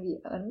 like in the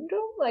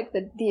underworld? Like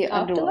the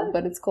underworld, afterlife?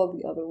 but it's called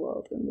the other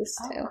world in this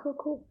Oh, tale.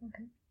 cool.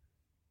 Okay.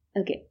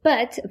 Okay,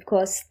 but of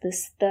course,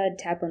 this third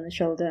tap on the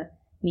shoulder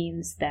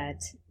means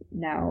that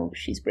now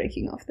she's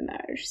breaking off the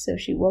marriage. So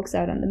she walks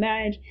out on the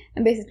marriage,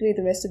 And basically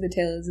the rest of the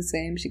tale is the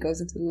same. She goes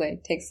into the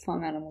lake, takes the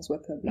farm animals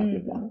with her, blah, blah,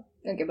 blah.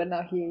 Okay, but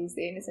now he's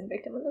the innocent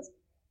victim of this.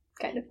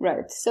 Kind of.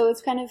 Right. So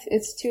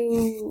it's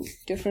two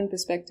different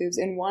perspectives.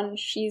 In one,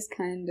 she's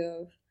kind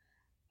of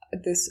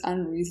this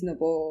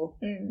unreasonable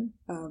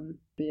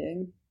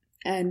being.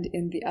 And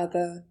in the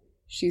other,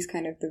 she's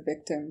kind of the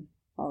victim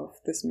of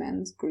this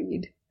man's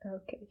greed.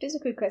 Okay. Just a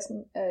quick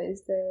question.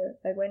 Is there,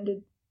 when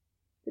did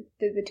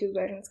the two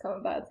versions come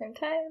about at the same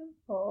time?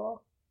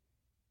 Or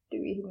do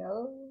we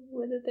know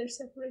whether they're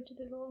separated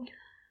at all?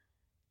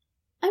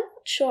 I'm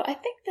not sure. I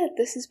think that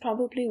this is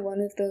probably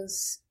one of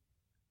those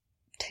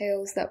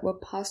tales that were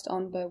passed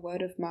on by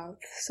word of mouth.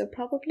 So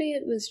probably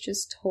it was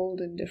just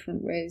told in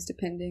different ways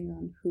depending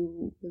on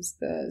who was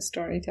the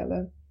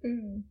storyteller.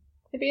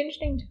 It'd be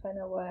interesting to find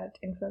out what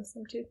influenced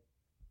them to,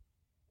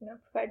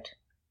 provide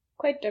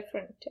quite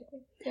different,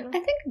 you know? I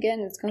think, again,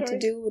 it's got to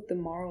Stories. do with the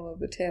moral of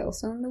the tale.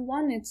 So in the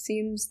one, it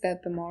seems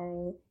that the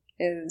moral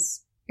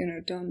is,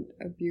 don't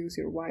abuse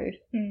your wife.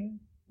 Mm.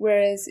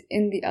 Whereas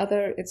in the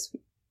other, it's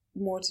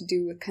more to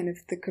do with kind of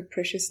the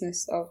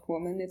capriciousness of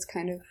women. It's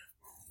kind of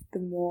the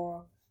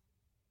more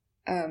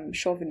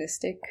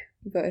chauvinistic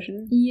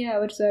version Yeah,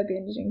 which would be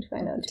interesting to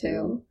find of out the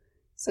tale. too.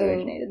 So,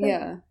 originated then.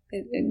 yeah.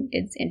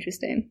 It's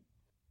interesting.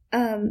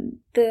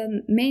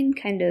 The main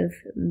kind of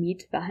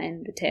meat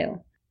behind the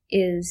tale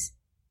is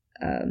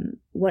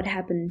what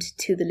happened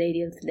to the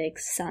Lady of the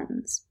Lake's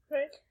sons.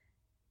 Right.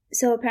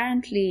 So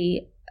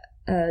apparently,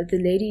 the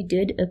lady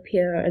did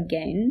appear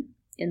again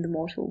in the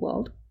mortal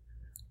world,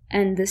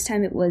 and this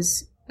time it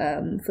was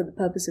for the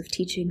purpose of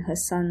teaching her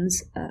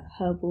sons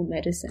herbal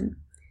medicine.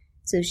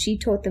 So she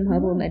taught them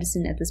herbal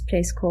medicine at this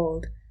place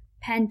called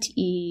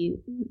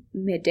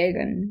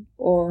Pant-y-Medegan,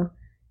 or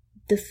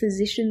the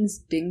Physician's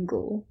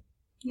Dingle.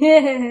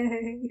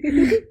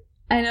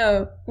 I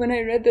know. When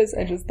I read this,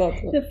 I just thought,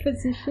 The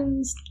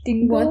physician's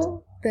dingle. what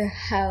the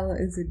hell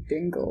is a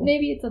dingle?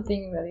 Maybe it's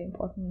something really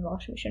important in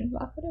Welsh. We shouldn't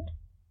laugh at it.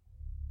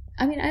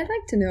 I mean, I'd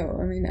like to know.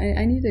 I mean,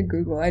 I need to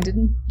Google. I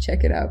didn't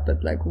check it out,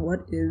 but like,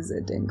 what is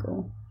a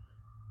dingle?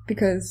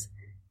 Because,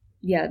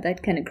 Yeah,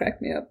 that kind of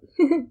cracked me up.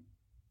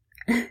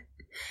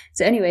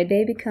 So anyway,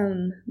 they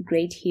become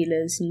great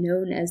healers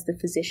known as the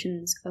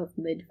Physicians of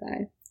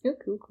Midvi. Oh,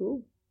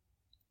 cool.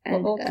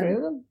 And, All three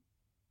of them?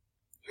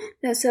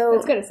 No, so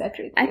That's got a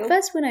saturate at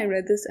first when I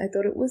read this, I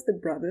thought it was the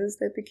brothers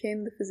that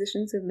became the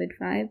Physicians of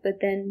Midvi, but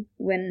then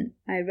when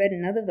I read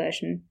another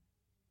version,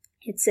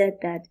 it said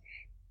that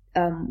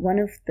one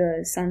of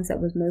the sons that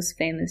was most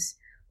famous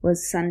was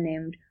a son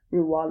named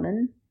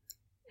Rowallan,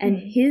 and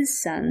his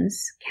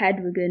sons,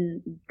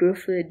 Cadwagan,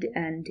 Grufford,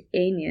 and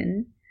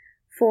Aenion,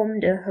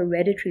 formed a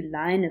hereditary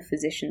line of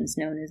physicians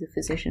known as the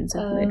Physicians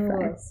of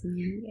Midvi.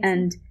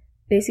 And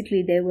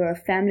basically they were a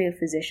family of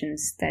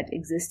physicians that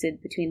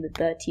existed between the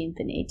 13th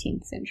and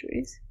 18th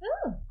centuries.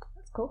 Oh,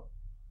 that's cool.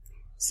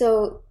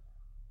 So,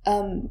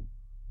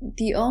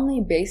 the only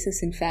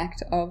basis, in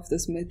fact, of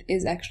this myth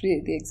is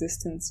actually the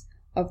existence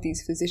of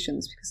these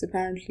physicians, because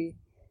apparently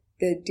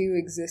there do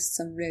exist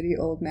some really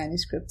old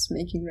manuscripts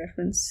making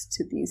reference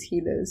to these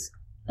healers.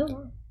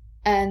 Oh,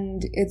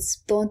 And it's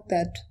thought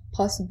that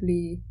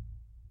possibly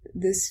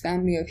this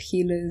family of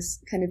healers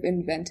kind of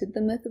invented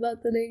the myth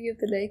about the Lady of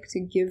the Lake to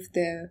give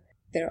their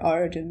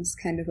origins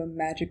kind of a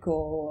magical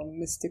or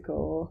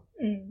mystical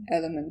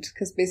element,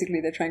 because basically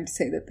they're trying to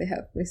say that they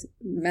have this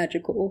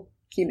magical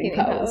healing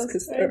powers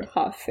because they're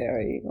half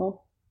fairy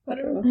or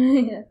whatever.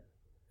 yeah.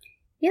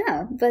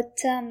 Yeah, but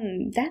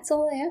That's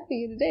all I have for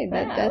you today.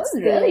 Wow, That's that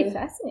was really the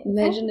fascinating.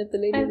 Legend of the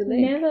Lady of the I've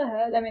Lake. never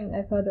heard. I mean,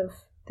 I've heard of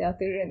the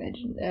Arthurian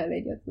legend,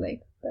 Lady of the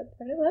Lake, but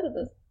I've never heard of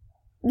this.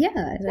 yeah,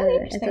 I really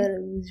thought interesting.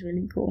 it was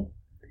really cool.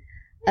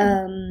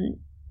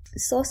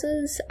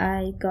 Sources,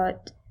 I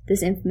got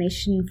this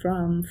information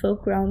from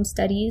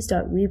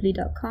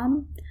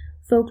folkrealmstudies.weebly.com,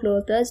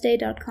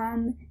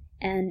 folklorethursday.com,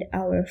 and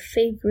our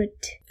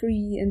favorite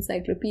Free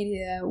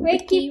encyclopedia.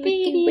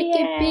 Wikipedia.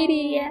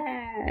 Wikipedia.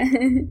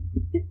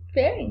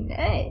 Very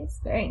nice.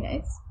 Very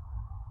nice.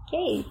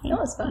 Okay, That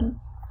was fun.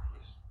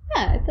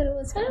 Yeah, I thought it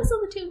was And also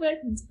the two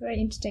versions are very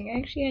interesting.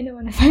 Actually, I don't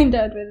want to find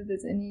out whether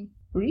there's any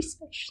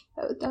research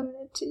that was done on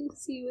it to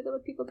see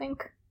what people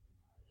think.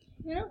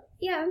 You know?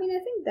 yeah, I mean, I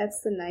think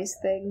that's the nice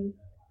thing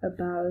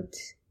about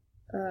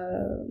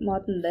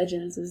modern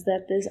legends is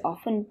that there's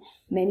often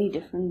many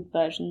different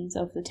versions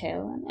of the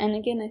tale. And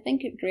again, I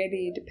think it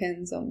really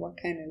depends on what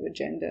kind of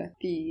agenda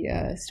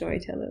the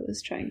storyteller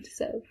was trying to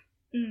serve.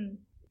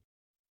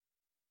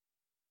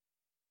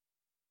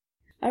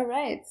 All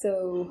right,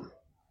 so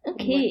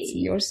Okay. what's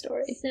your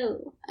story?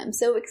 So, I'm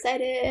so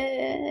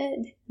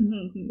excited.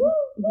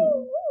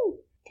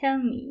 tell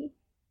me,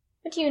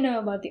 what do you know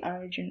about the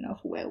origin of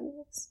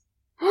werewolves?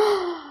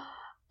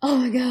 Oh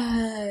my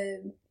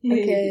god.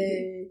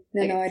 Okay.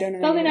 No, I don't know.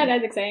 Probably anything. not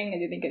as exciting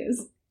as you think it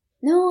is.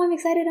 No, I'm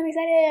excited.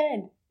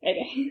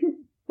 Okay.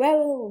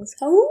 Werewolves.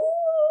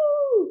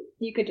 Oh.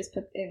 You could just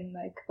put in,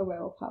 like, a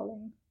werewolf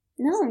howling.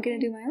 No, I'm gonna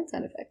do my own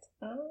sound effect.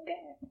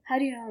 Okay. How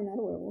do you know I'm not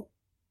a werewolf?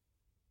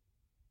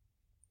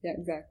 Yeah,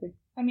 exactly.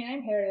 I mean,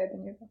 I'm hairier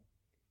than you.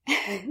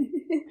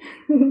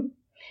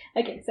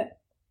 Okay, so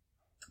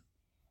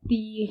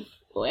the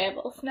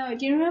werewolf. Now,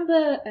 do you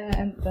remember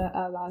in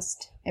our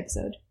last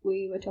episode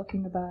we were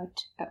talking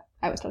about?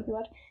 I was talking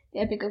about the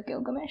Epic of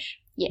Gilgamesh.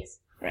 Yes.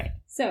 Right.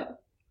 So,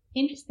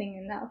 interesting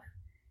enough,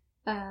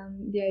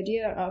 the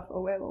idea of a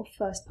werewolf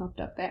first popped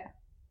up there.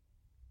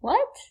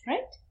 What?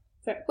 Right?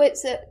 So, Wait,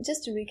 so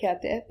just to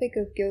recap, the Epic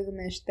of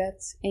Gilgamesh,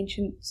 that's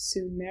ancient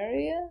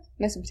Sumeria?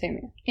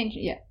 Mesopotamia.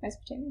 ancient,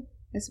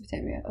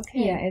 Mesopotamia.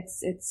 Okay. Yeah,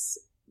 it's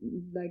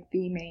like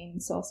the main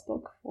source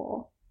book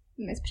for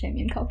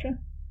Mesopotamian culture.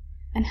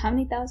 And how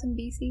many thousand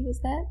BC was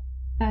that?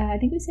 I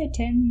think we said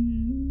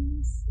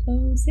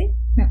 1006?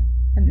 No,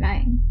 I'm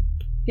lying.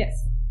 Yes,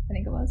 I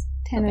think it was.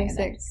 Something like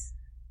that. 1006.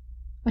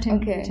 Or 10,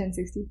 Okay.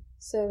 1060.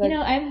 So like,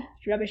 I'm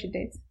rubbish at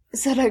dates.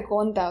 so like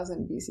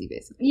 1000 BC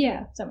basically.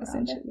 Yeah, something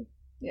essentially.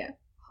 Yeah.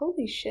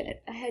 Holy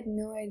shit! I had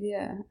no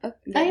idea.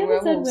 I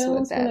always thought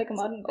werewolves were like a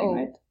modern thing,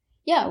 right?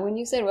 Yeah, when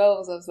you said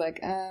werewolves, I was like,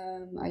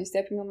 are you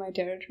stepping on my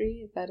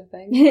territory? Is that a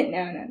thing?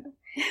 No.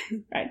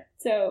 Right.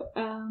 So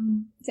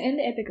in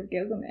the Epic of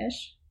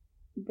Gilgamesh,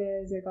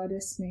 there's a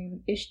goddess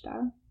named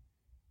Ishtar.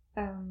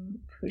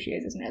 Who she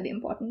is isn't really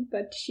important,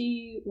 but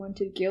she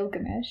wanted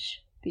Gilgamesh,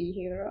 the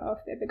hero of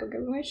the Epic of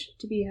Gilgamesh,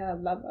 to be her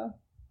lover.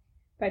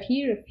 But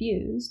he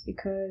refused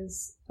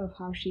because of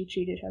how she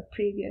treated her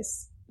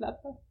previous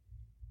lover.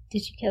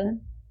 Did you kill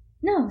him?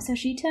 No, so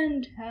she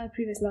turned her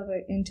previous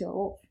lover into a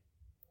wolf.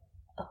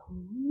 Oh.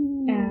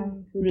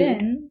 Who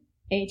then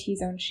ate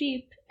his own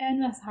sheep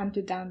and was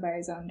hunted down by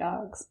his own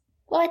dogs.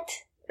 What?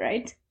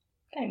 Right?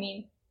 I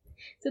mean,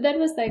 so that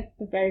was like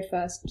the very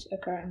first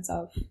occurrence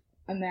of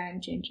a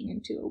man changing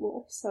into a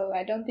wolf. So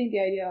I don't think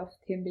the idea of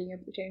him being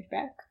able to change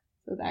back,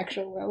 so the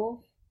actual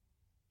werewolf,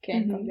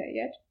 came from there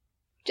yet.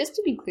 Just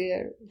to be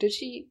clear, did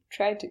she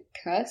try to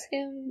curse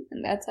him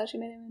and that's how she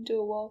made him into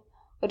a wolf?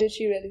 Or did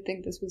she really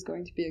think this was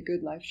going to be a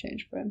good life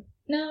change for him?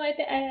 No, I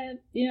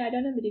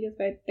don't know the details,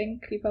 but I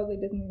think he probably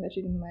did something that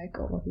she didn't like,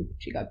 or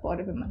she got bored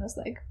of him and was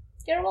like,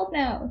 "You're a wolf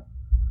now."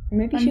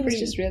 Maybe she was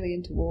just really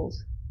into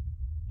wolves.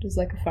 It was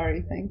like a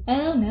furry thing.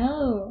 Oh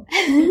no!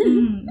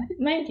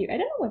 Mind you, I don't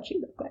know what she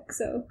looked like,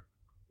 so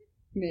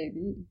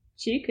maybe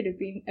she could have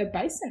been a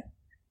bison.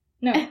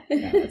 No,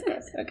 that's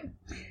gross. Okay.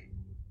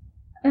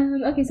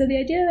 Okay, so the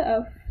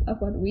idea of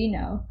what we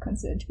now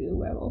consider to be a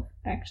werewolf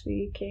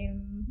actually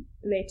came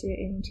later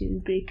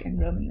into Greek and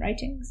Roman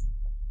writings.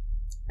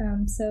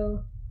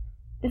 So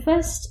the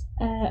first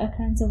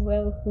occurrence of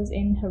werewolf was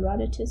in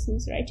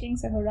Herodotus's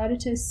writings. So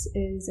Herodotus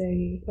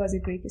was a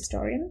Greek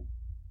historian,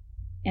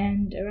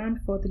 and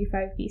around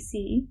 435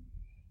 BC,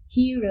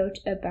 he wrote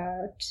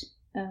about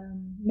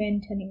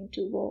men turning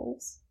into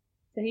wolves.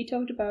 So he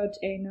talked about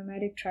a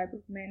nomadic tribe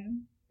of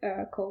men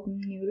called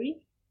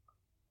Nuri.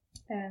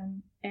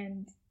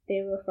 And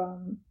they were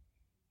from,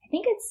 I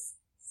think it's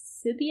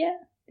Sibia,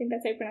 I think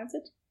that's how you pronounce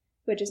it,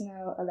 which is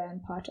now a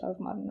land part of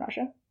modern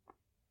Russia.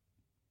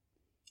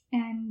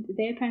 And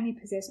they apparently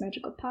possess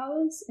magical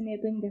powers,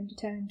 enabling them to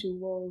turn into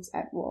wolves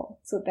at will.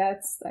 So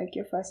that's like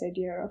your first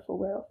idea of a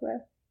werewolf,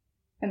 where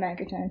a man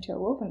can turn into a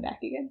wolf and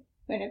back again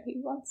whenever he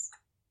wants.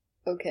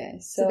 Okay,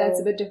 so that's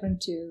a bit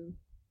different to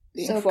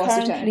being so forced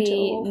to turn into a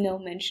currently wolf. no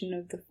mention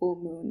of the full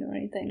moon or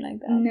anything like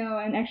that. No,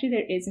 and actually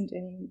there isn't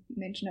any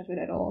mention of it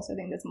at all, so I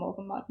think that's more of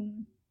a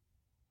modern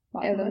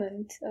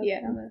element.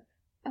 Yeah.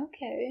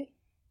 Okay.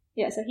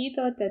 Yeah, so he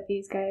thought that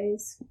these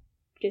guys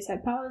just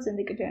had powers and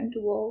they could turn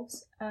into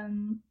wolves.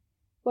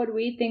 What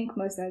we think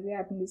most likely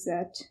happened is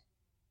that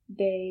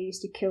they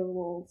used to kill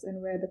wolves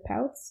and wear the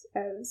pelts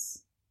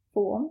as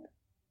for warmth.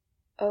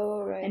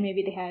 Oh, right. And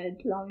maybe they had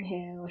long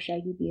hair or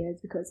shaggy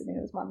beards because it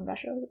was modern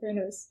Russia, and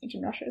it was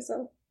ancient Russia,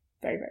 so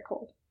very, very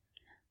cold.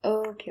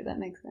 Okay, that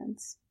makes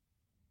sense.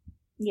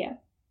 Yeah.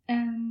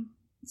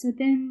 So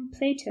then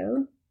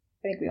Plato,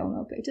 I think we all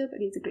know Plato, but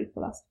he's a Greek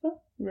philosopher.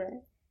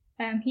 Right.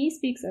 He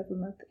speaks of a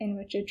myth in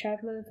which a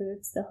traveler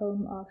visits the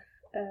home of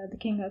the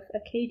king of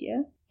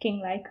Arcadia,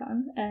 King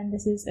Lycon, and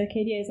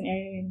Arcadia is an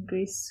area in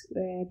Greece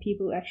where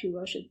people actually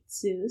worship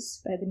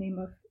Zeus by the name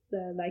of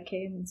the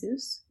Lycaean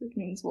Zeus, which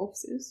means wolf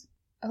Zeus.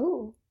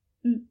 Oh.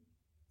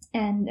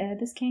 And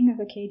this king of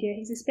Arcadia,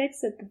 he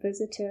suspects that the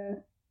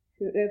visitor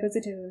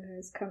who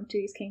has come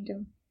to his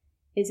kingdom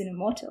is an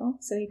immortal,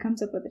 so he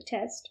comes up with a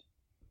test.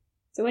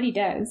 So what he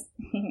does,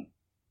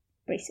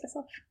 brace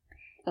yourself.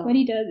 Oh. What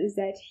he does is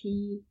that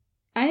he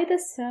either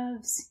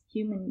serves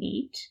human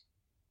meat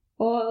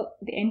or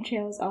the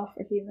entrails of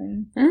a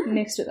human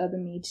mixed with other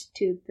meat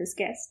to this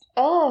guest.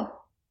 Oh.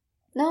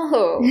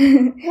 No.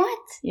 What?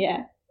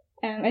 Yeah.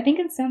 I think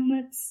in some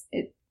myths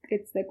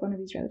it's like one of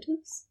his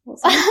relatives or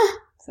something.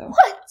 So.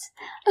 What?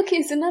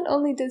 Okay, so not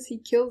only does he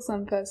kill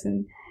some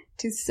person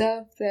to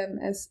serve them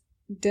as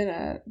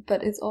dinner,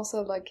 but it's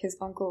also like his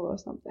uncle or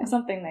something.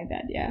 Something like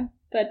that, yeah.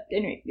 But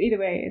anyway, either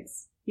way,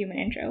 it's human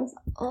entrails.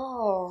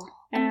 Oh.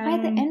 And why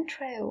the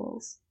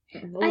entrails?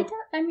 I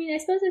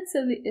suppose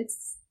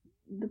it's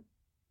the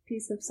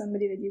piece of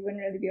somebody that you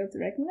wouldn't really be able to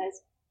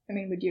recognize. I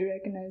mean, would you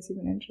recognize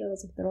human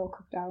entrails if they're all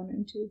cooked down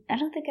into... I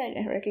don't think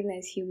I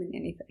recognize human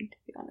anything, to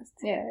be honest.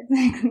 Yeah,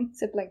 exactly.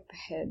 Except like the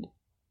head.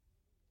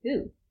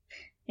 Ooh.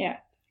 Yeah.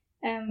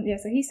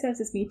 So he serves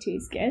this meat to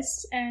his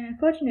guest, and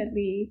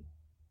unfortunately,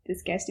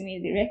 this guest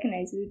immediately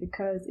recognizes it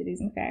because it is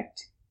in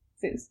fact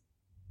Zeus.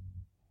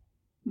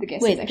 The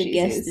guest is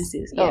actually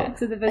Zeus. Yeah, oh,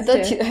 so the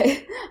visitor...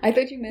 I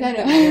thought you meant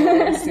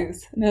that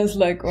Zeus. And I was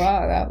like,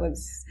 wow, that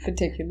was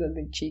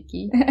particularly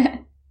cheeky.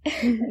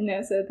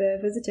 No, so the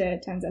visitor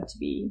turns out to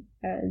be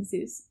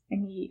Zeus,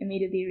 and he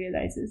immediately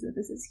realizes that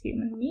this is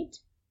human meat.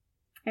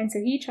 And so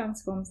he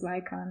transforms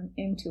Lycon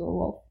into a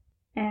wolf.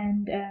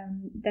 And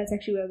that's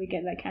actually where we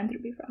get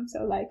lycanthropy from.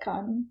 So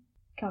Lycon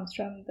comes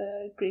from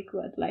the Greek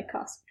word lykos,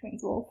 which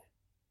means wolf.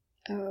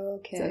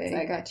 Okay, so it's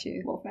like got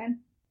you.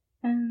 Wolfman.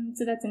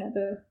 So that's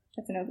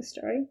another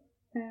story.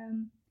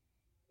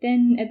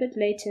 Then a bit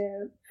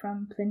later,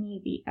 from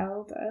Pliny the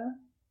Elder.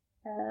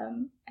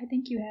 I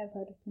think you have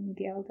heard of Pliny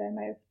the Elder. I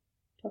might have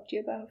talked to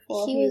you about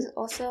before. He was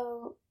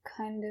also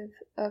kind of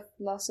a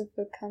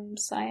philosopher come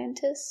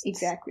scientist.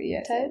 Exactly,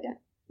 yes. Type?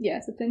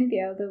 Yeah, so Pliny the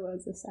Elder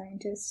was a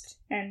scientist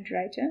and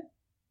writer.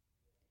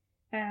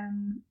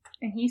 And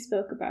he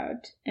spoke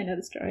about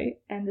another story,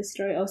 and the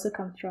story also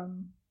comes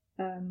from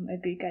a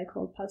Greek guy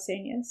called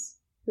Pausanias,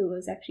 who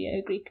was actually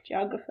a Greek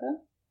geographer.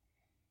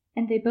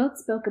 And they both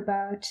spoke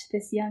about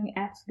this young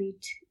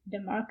athlete,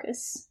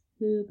 Demarchus,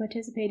 who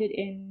participated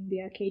in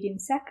the Arcadian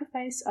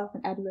sacrifice of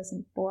an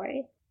adolescent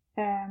boy.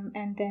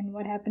 And then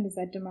what happened is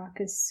that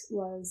Demarchus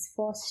was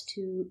forced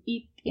to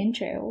eat the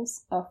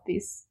entrails of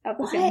this young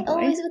boy.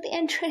 Always with the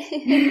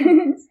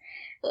entrails?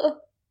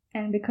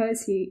 And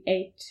because he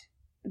ate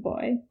the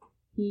boy,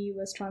 he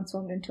was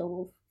transformed into a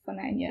wolf for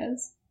 9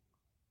 years.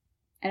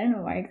 I don't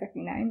know why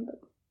exactly 9, but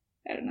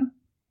I don't know.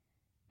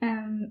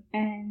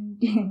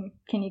 And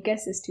can you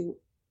guess as to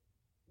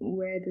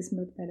where this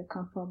myth might have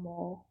come from?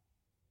 Or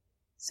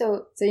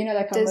so you know,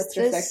 like how myths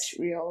reflect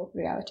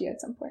reality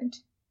at some point.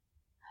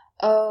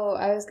 Oh,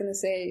 I was gonna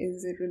say,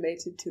 is it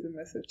related to the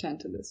myth of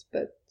Tantalus?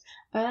 But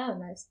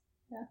nice,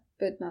 yeah,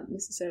 but not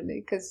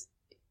necessarily, because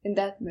in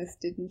that myth,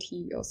 didn't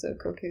he also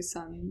cook his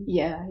son?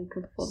 Yeah, he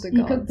cooked for the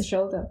gods. He cooked the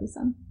shoulder of his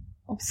son.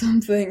 Of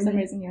something. For some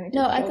reason,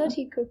 no, I thought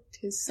he cooked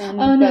his son.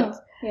 Oh no,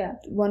 but yeah.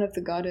 One of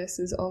the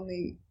goddesses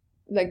only,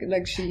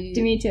 like she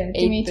Demeter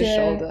ate the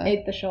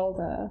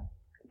shoulder,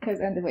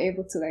 and they were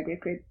able to like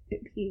recreate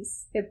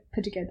they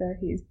put together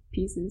his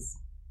pieces.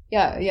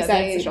 Yeah,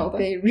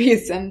 they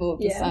reassembled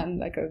the son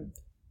like a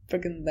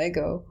freaking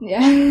Lego.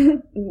 Yeah.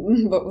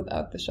 But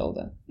without the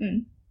shoulder.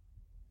 Mm.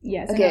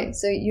 Yes. Okay,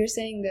 so you're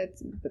saying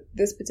that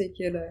this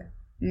particular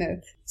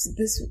myth, so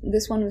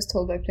this one was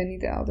told by Pliny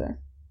the Elder.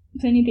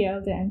 Pliny the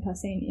Elder and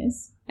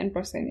Pausanias.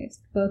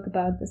 Both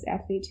about this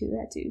athlete who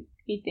had to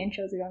eat the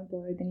entrails of a young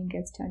boy, then he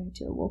gets turned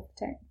into a wolf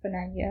for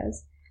 9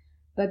 years.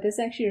 But this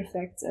actually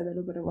reflects a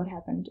little bit of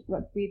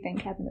what we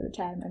think happened at the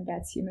time, and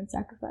that's human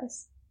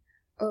sacrifice.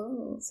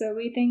 Oh. So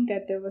we think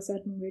that there were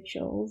certain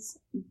rituals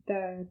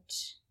that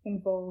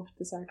involved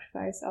the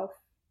sacrifice of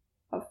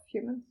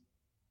humans,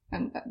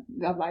 and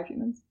of live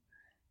humans.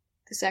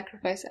 The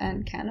sacrifice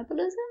and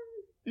cannibalism?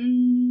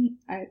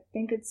 I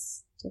think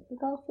it's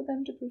difficult for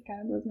them to prove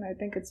cannibalism. I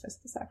think it's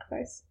just the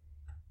sacrifice.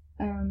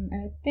 And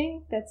I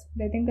think that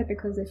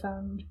because they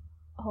found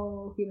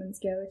whole human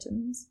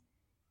skeletons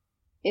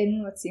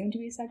in what seemed to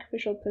be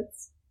sacrificial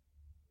pits.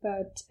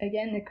 But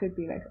again, it could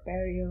be like a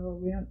burial.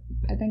 We don't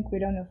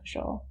know for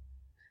sure.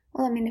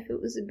 Well, I mean, if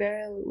it was a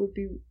burial, it would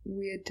be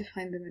weird to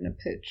find them in a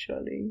pit,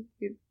 surely.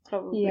 You'd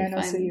probably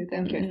find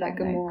them in like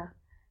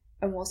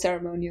a more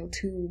ceremonial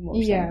tomb or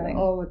something.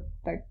 Or with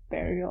like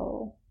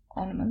burial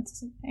ornaments or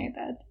something like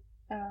that.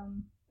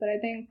 But I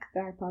think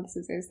the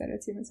hypothesis is that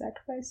it's human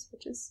sacrifice,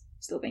 which is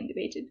still being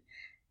debated.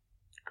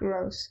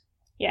 Gross.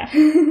 Yeah.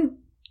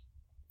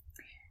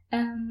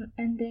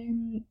 And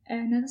then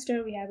another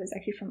story we have is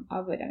actually from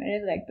Ovid, and I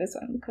really like this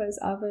one because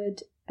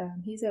Ovid,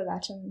 he's a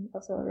Latin,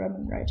 also a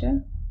Roman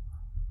writer,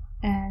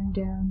 and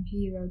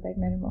he wrote like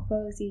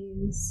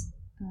Metamorphoses.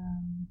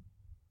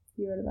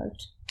 He wrote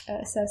about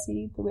Circe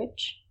the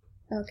witch.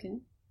 Okay.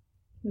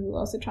 Who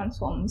also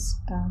transforms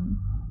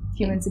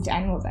humans into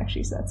animals,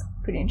 actually, so that's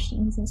pretty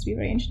interesting. He seems to be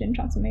very interested in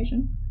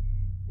transformation.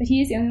 But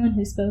he is the only one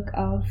who spoke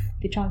of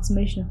the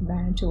transformation of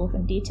man into a wolf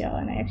in detail,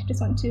 and I actually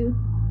just want to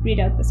read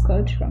out this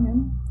quote from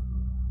him.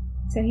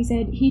 So he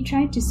said, "He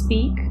tried to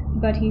speak,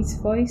 but his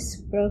voice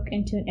broke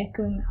into an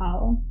echoing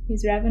howl.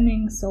 His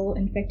ravening soul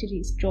infected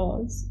his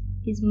jaws.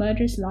 His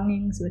murderous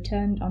longings were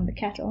turned on the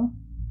cattle.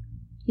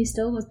 He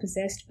still was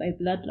possessed by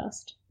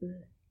bloodlust.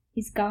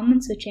 His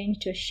garments were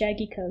changed to a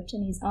shaggy coat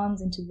and his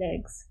arms into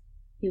legs.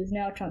 He was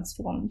now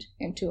transformed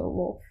into a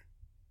wolf."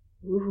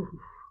 Ooh.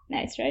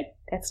 Nice, right?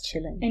 That's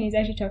chilling. And he's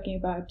actually talking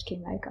about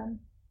King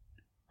Lycaon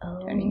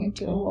turning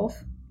into a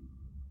wolf.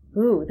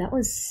 Ooh, that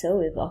was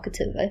so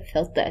evocative. I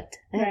felt that.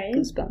 I had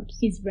goosebumps.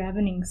 His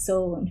ravening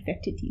soul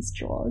infected his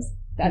jaws.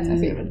 That's my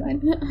favorite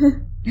line.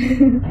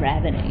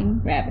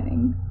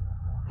 Ravening.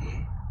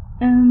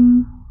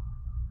 And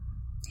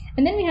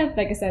then we have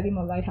like a slightly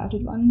more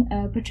lighthearted one.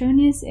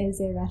 Petronius is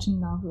a Latin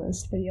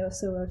novelist, but he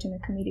also wrote in a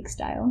comedic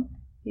style.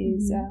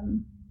 He's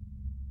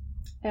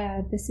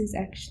this is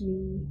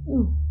actually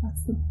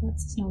what's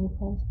this novel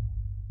called?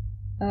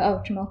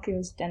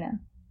 Trimalchio's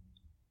Dinner.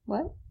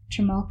 What?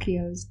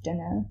 Trimalchio's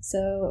Dinner.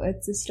 So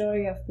it's a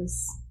story of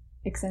this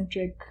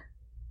eccentric,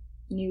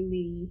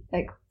 newly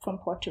from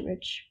poor to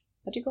rich.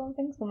 What do you call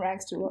things? From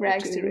rags to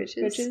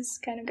riches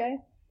kind of guy.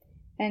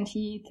 And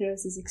he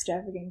throws these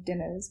extravagant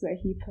dinners where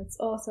he puts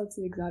all sorts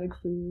of exotic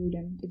food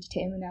and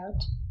entertainment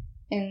out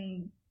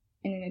in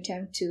an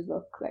attempt to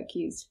look like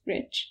he's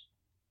rich.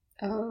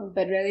 Oh.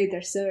 But really,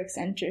 they're so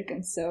eccentric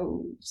and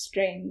so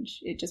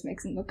strange, it just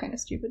makes him look kind of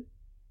stupid.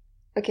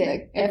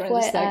 Okay,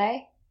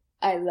 FYI,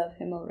 I love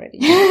him already.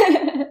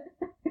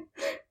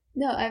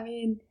 No, I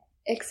mean,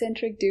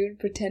 eccentric dude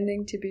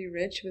pretending to be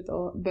rich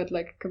but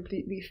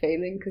completely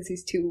failing because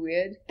he's too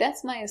weird.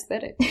 That's my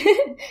aesthetic.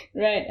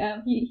 Right.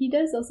 He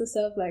does also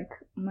serve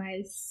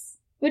mice,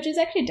 which is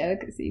actually a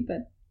delicacy,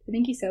 but I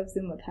think he serves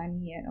them with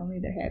honey and only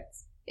their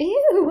heads.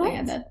 Ew, what? I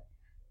get that.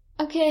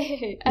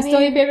 Okay. Is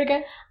still your favorite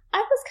guy? I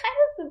was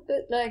kind of a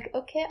bit like,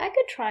 okay, I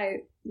could try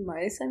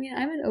mice. I mean,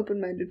 I'm an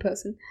open-minded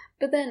person.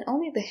 But then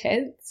only the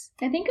heads.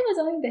 I think it was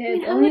only the I head.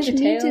 mean, how only much the meat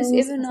tails is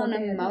even or on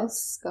something a like that.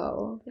 mouse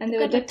skull? And they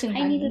They've were got, dipped in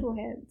tiny honey. little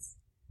heads.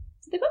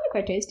 So they're probably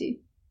quite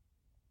tasty.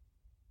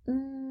 I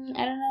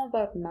don't know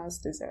about mouse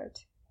dessert.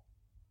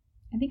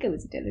 I think it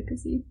was a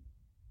delicacy.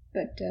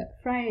 But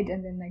fried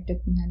and then like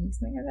dipped in honey,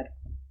 something like that.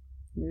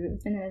 Yeah.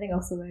 And then I think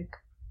also like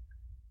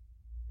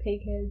pig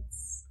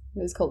heads.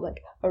 It was called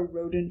like a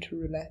rodent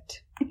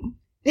roulette.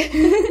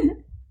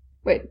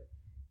 Wait,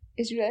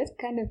 is roulette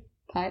kind of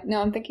pie?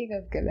 No, I'm thinking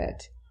of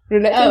galette.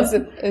 Roulette Oh.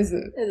 is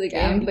a game.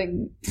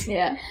 gambling.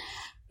 Yeah.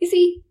 You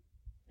see,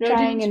 Rodent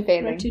trying and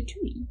failing.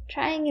 ratatouille.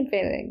 Trying and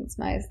failing. It's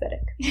my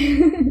aesthetic.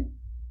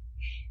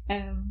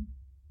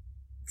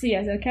 So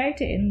a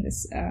character in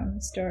this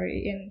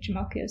story in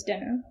Trimalchio's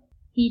Dinner,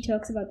 he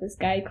talks about this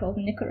guy called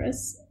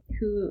Nicorus,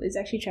 who is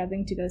actually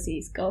traveling to go see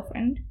his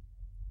girlfriend.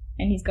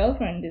 And his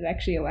girlfriend is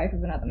actually a wife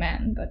of another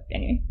man, but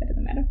anyway, that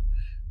doesn't matter.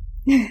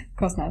 Of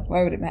course not.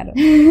 Why would it matter?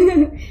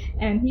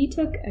 And he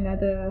took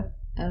another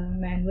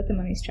man with him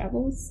on his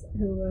travels,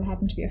 who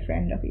happened to be a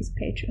friend of his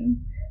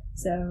patron.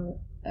 So,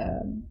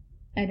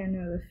 I don't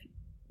know if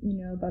you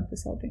know about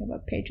this whole thing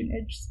about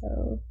patronage,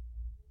 so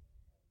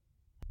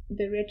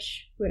the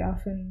rich would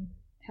often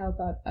help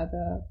out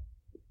other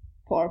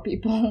poor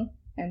people,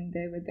 and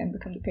they would then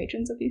become the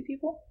patrons of these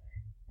people.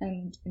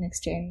 And in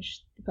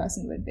exchange, the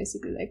person would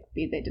basically like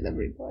be their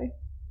delivery boy.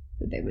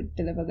 So they would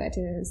deliver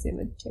letters, they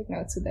would take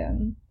notes of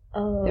them,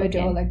 Oh, they would do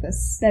okay. all like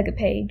this, Like a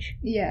page.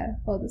 yeah,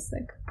 all this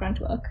like grunt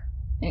work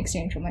in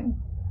exchange for money.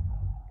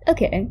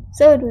 Okay,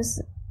 so it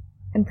was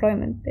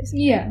employment,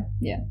 basically. Yeah.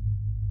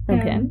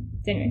 Okay.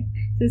 So anyway,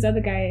 so this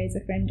other guy is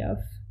a friend of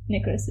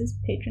Nicholas's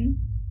patron,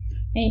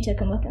 and he took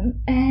him with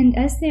him. And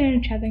as they're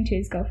traveling to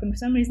his girlfriend, for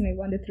some reason they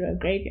wandered through a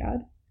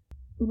graveyard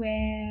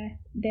where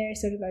they're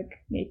sort of like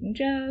making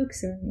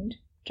jokes and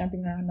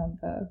jumping around on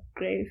the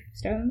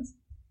gravestones.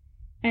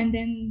 And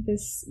then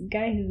this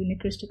guy who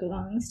Nicholas took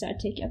along started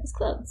taking off his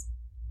clothes.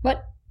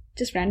 What?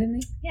 Just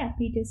randomly? Yeah,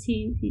 he's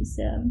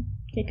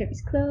take off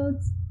his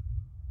clothes,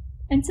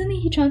 and suddenly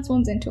he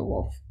transforms into a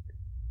wolf.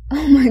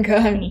 Oh my And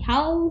god. he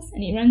howls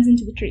and he runs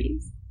into the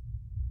trees.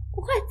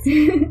 What?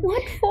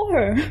 What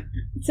for?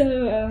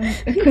 So,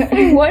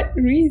 What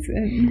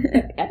reason?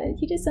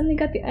 he just suddenly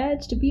got the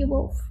urge to be a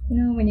wolf. You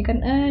know, when you got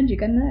an urge, you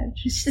got an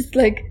urge. It's just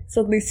like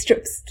suddenly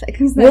strips. It's like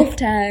He's wolf like-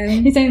 time.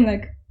 He's saying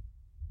like,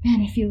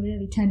 man, I feel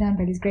really turned on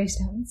by these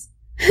gravestones.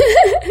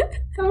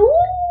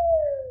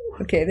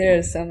 Okay, there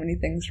are so many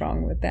things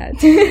wrong with that.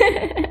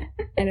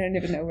 I don't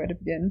even know where to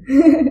begin.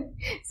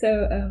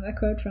 So, a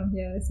quote from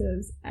here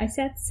says, I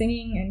sat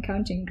singing and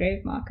counting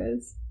grave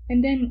markers,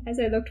 and then, as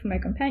I looked for my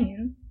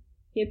companion,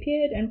 he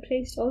appeared and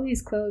placed all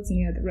his clothes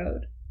near the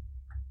road.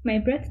 My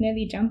breath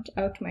nearly jumped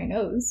out my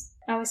nose.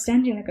 I was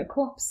standing like a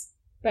corpse,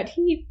 but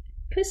he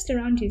pissed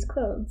around his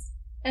clothes,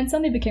 and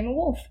suddenly became a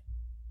wolf.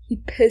 He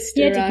pissed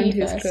He had to around pee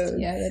his first. clothes.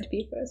 Yeah, he had to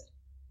pee first.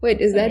 Wait,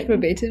 is that Okay.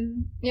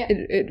 verbatim? Yeah.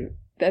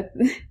 That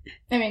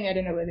I mean, I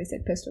don't know whether they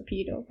said pissed or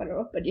peed or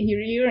whatever, but he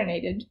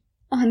urinated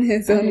on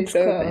his on own his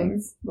clothing.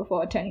 clothes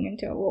before turning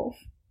into a wolf.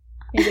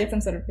 Maybe it's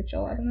some sort of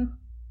ritual, I don't know.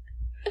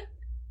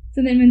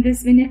 So then when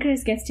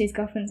Nicholas gets to his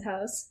girlfriend's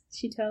house,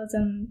 she tells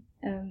him,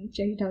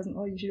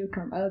 oh, you should have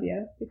come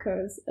earlier,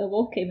 because a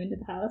wolf came into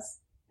the house,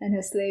 and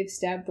her slave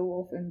stabbed the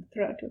wolf in the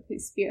throat with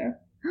his spear.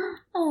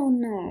 Oh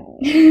no.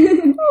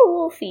 Oh,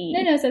 Wolfie.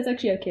 No, so it's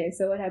actually okay.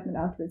 So what happened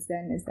afterwards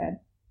then is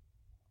that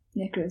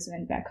Nicholas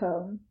went back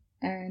home,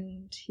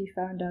 and he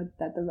found out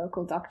that the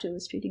local doctor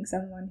was treating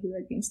someone who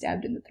had been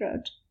stabbed in the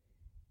throat.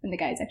 And the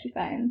guy's actually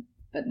fine.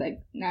 But,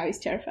 like, now he's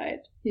terrified.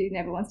 He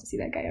never wants to see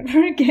that guy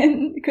ever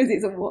again because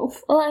he's a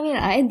wolf. Well, I mean,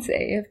 I'd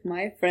say if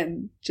my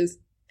friend just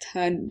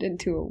turned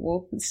into a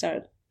wolf and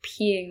started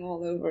peeing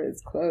all over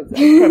his clothes,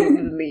 I'd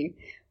probably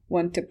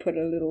want to put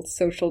a little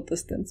social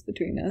distance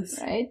between us.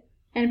 Right?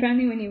 And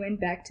apparently when he went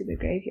back to the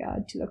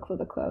graveyard to look for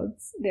the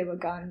clothes, they were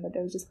gone, but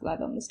there was just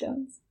blood on the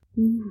stones.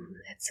 Ooh,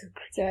 that's so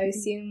creepy. So I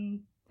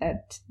assume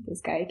that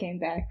this guy came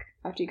back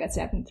after he got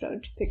stabbed in the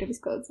throat, picked up his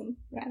clothes and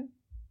ran.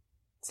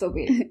 Still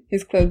weird.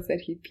 His clothes that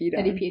he peed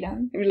on. That he peed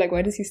on. I mean, like,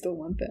 why does he still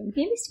want them?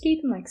 Maybe to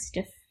keep him, like,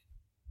 stiff.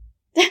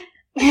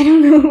 I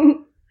don't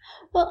know.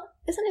 Well,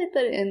 isn't it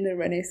that In the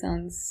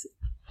Renaissance,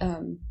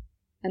 and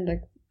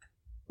like,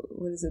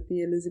 what is it,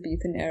 the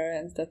Elizabethan era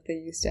and stuff, they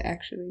used to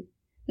actually...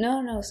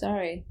 No,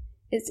 sorry.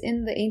 It's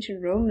in the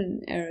ancient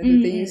Roman era that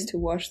they Mhm. used to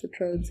wash the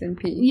clothes in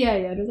pee. Yeah,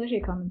 it was actually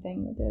a common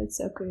thing that they would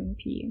soak it in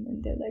pee and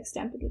then they'd, like,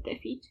 stamp it with their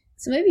feet.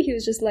 So maybe he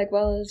was just like,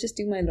 well, I'll just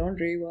do my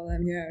laundry while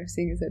I'm here,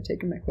 seeing as I've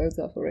taken my clothes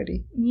off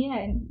already. Yeah,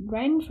 and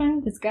right in front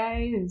of this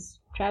guy who's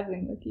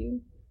traveling with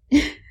you.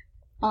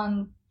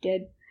 On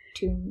dead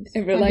tombs.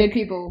 And we're on like, dead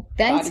people.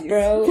 Thanks, bodies.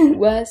 bro.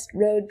 Worst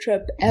road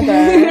trip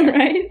ever.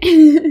 Right?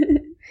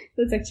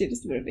 That's actually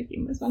just a bit of a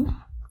humorous one.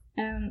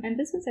 And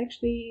this was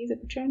actually, the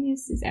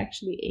Petronius is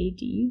actually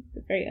AD,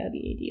 the very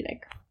early AD,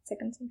 like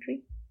 2nd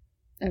century.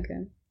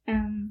 Okay.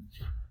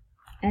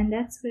 And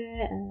that's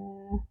where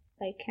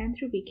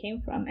lycanthropy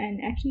came from,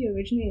 and actually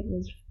originally it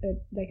was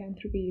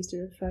lycanthropy used to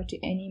refer to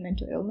any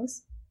mental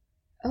illness,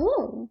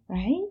 Oh.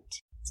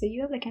 right? So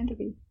you have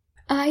lycanthropy.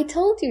 I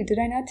told you. Did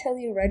I not tell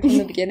you right from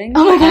the beginning?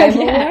 Oh my God, I'm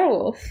a yeah.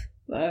 werewolf.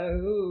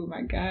 Oh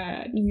my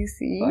God. You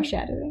see?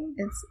 Foreshadowing.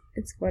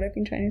 It's what I've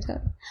been trying to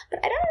tell. But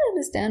I don't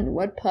understand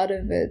what part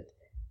of it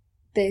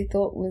they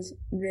thought was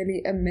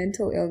really a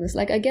mental illness.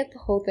 Like, I get the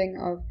whole thing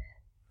of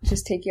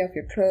just taking off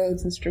your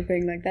clothes and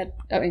stripping like that.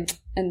 I mean,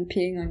 and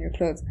peeing on your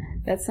clothes.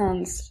 That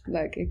sounds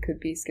like it could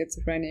be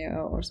schizophrenia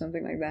or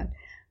something like that.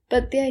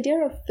 But the idea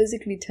of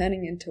physically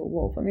turning into a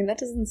wolf, I mean, that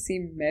doesn't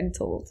seem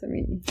mental to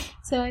me.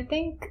 So I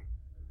think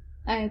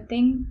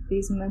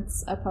these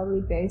myths are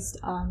probably based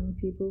on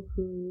people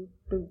who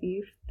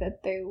believed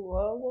that they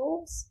were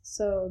wolves.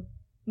 So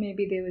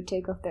maybe they would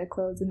take off their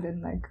clothes and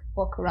then like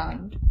walk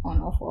around on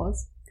all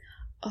fours,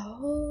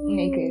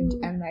 naked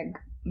and like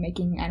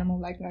making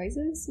animal-like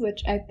noises.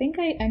 Which I think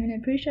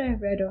I'm pretty sure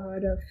I've read or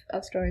heard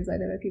of stories like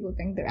that where people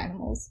think they're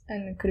animals,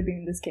 and it could have been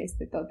in this case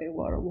they thought they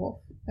were a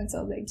wolf, and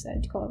so they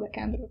decided to call it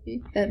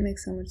lycanthropy. That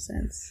makes so much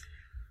sense.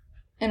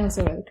 And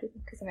also really creepy,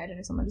 because imagine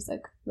if someone just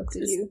like looks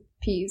at you,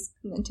 pees,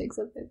 and then takes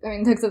off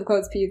the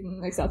clothes, pees, and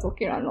like starts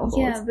walking around all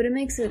fours. Yeah, but it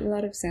makes a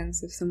lot of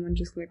sense if someone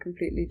just like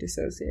completely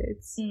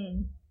dissociates.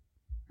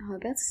 Oh,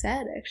 that's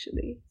sad,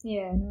 actually.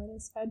 Yeah, no,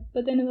 that's sad.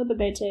 But then a little bit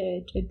later,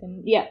 it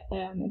then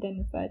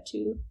referred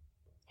to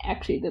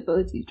actually the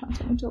ability to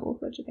transform into a wolf,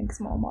 which I think is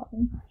more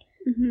modern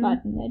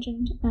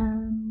legend.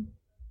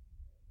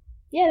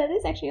 Yeah, that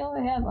is actually all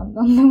I have on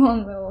the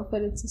one werewolf,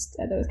 but it's just,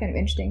 that was kind of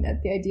interesting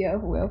that the idea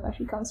of a werewolf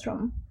actually comes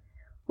from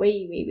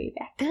way, way, way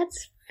back.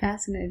 That's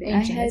fascinating.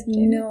 Ancient I had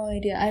history. no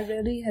idea. I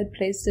really had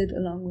placed it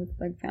along with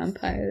like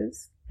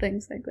vampires,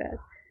 things like that.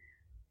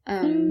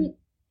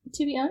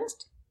 To be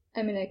honest,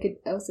 I mean, I could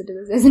also do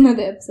this as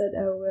another episode.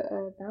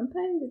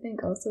 Vampires, I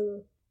think,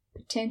 also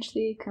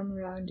potentially come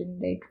around in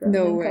late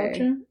Roman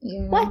culture.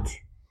 Yeah. What?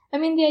 I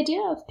mean, the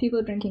idea of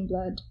people drinking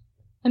blood.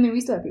 I mean,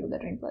 we still have people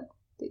that drink blood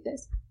these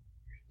days.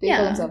 They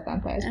call themselves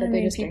vampires, but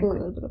they just drink a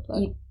little bit of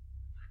blood. Eat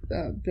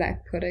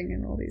black pudding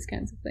and all these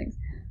kinds of things.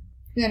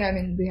 No, I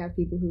mean, we have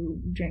people who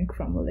drink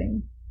from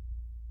willing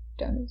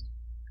donors.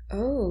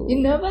 Oh. You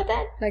know about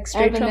that? Like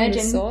straight from the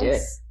Legend, source? do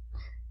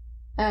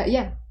it.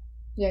 Yeah.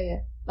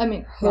 I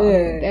mean,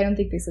 I don't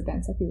think they sit there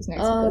and suck people's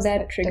necks. Oh, because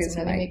that triggers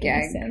doesn't really my make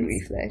any gag sense.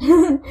 reflex.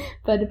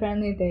 But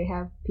apparently they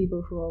have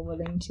people who are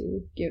willing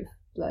to give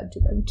blood to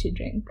them to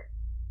drink.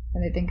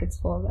 And they think it's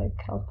for, like,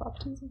 health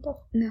properties and stuff.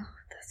 No,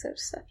 that sort of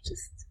stuff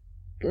just...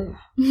 Ugh,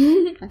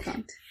 I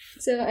can't.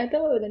 So I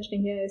thought what was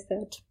interesting here is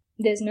that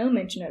there's no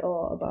mention at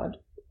all about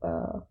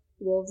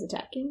wolves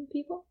attacking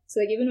people. So,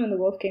 like, even when the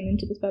wolf came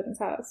into this person's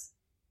house,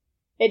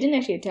 it didn't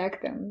actually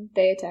attack them.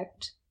 They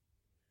attacked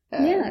they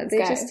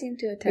guy. just seem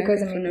to attack Because,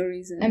 them I for mean- no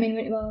reason. when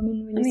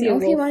you see a all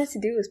wolf, he wanted to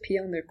do was pee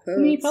on their clothes.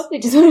 I mean, he probably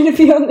just wanted to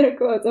pee on their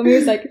clothes. I mean, he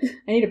was like,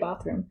 I need a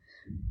bathroom.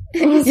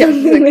 Yeah,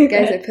 like,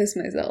 guys, I that. pissed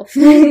myself.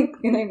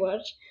 Can I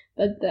watch?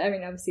 But, I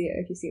mean, obviously,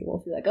 if you see a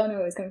wolf, you're like, oh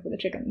no, it's coming for the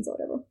chickens or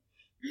whatever.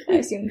 I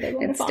assume they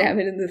want And to farm. stab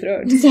it in the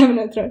throat. Stab it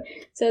in the throat.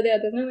 So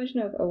there's no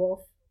mention of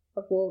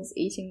wolves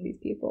eating these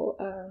people.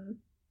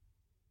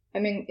 I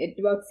mean, it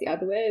works the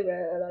other way,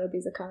 where a lot of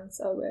these accounts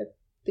are where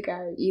the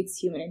guy eats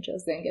human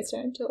angels, then gets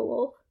turned into a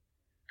wolf.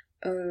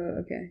 Oh,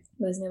 okay.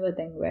 There's never a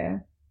thing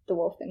where the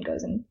wolf then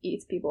goes and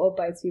eats people or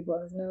bites people.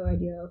 There's no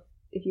idea of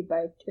if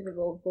a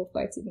wolf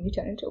bites you, then you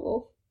turn into a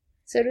wolf.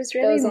 So it was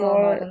really Those are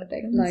more modern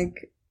things.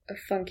 like a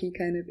funky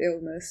kind of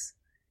illness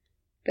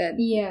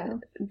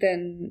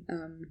than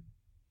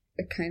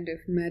a kind of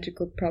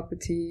magical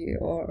property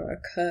or a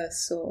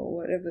curse or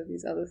whatever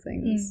these other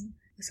things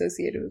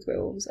associated with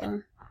werewolves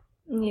are.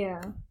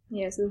 Yeah, so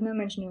there's no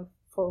mention of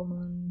full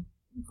moon,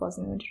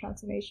 forcing them into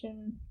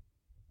transformation,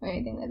 or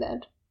anything like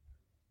that.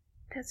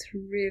 That's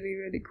really,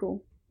 really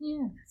cool.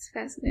 Yeah, That's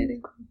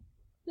fascinating.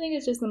 I think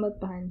it's just the myth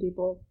behind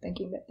people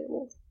thinking that they're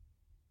wolves.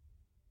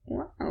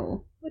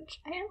 Wow. Which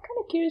I am kind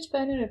of curious to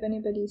find out if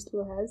anybody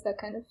still has that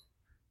kind of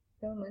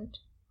ailment.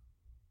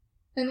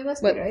 And it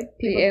must What, be, right?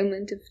 the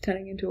ailment of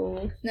turning into a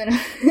wolf? No.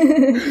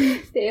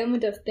 The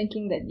ailment of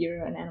thinking that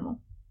you're an animal.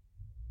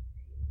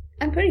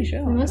 I'm pretty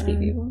sure. There must be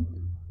people.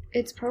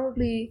 It's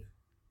probably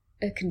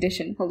a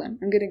condition. Hold on,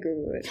 I'm gonna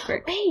Google it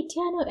quick. Wait,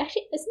 yeah, no,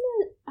 actually,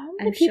 aren't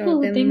there I'm people sure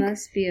who there think...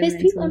 must be a There's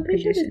mental people, I'm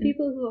pretty sure condition. there's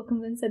people who are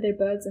convinced that they're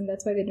birds, and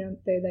that's why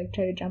they like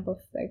try to jump off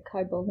like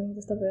high buildings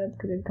and stuff like that,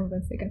 because they're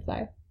convinced they can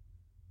fly.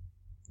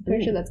 I'm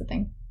pretty sure that's a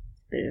thing.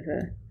 Bit of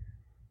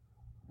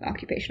a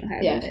occupational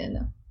hazard. Yeah, I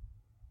know.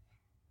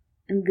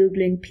 I'm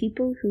googling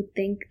people who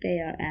think they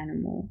are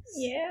animals.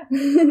 Yeah.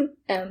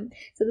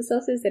 So the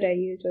sources that I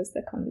used was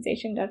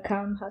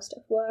theconversation.com, How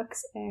Stuff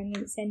Works, and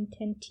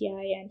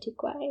Sententiae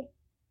Antiquae.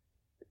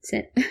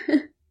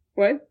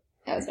 What?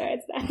 Oh, sorry,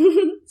 it's that.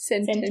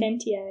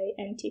 Sententiae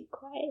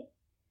Antiquae.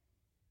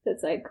 So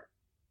it's like,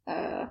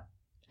 I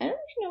don't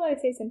actually know why I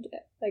say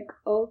like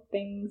old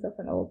things of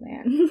an old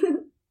man.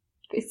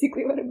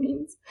 Basically what it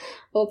means.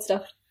 Old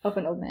stuff of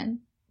an old man.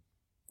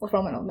 Or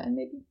from an old man,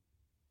 maybe.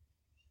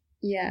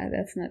 Yeah,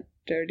 that's not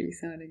dirty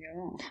sounding at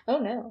all. Oh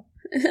no.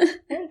 I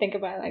didn't think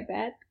about it like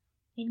that.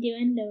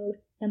 Innuendo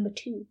number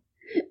 2.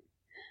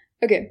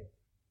 Okay,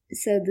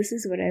 so this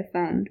is what I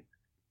found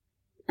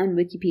on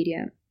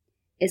Wikipedia.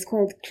 It's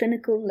called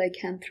clinical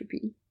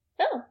lycanthropy.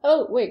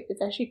 Oh, wait,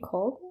 it's actually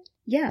called that?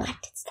 Yeah. What?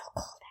 It's still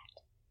called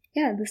that?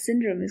 Yeah, the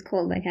syndrome is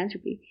called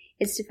lycanthropy.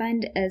 It's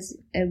defined as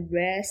a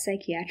rare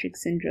psychiatric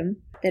syndrome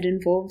that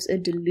involves a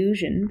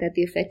delusion that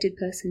the affected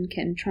person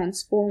can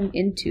transform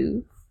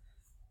into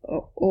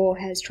or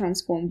has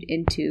transformed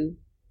into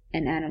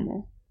an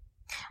animal.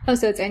 Oh,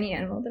 so it's any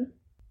animal then?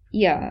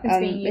 Yeah,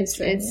 It's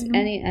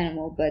any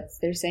animal, but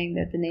they're saying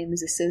that the name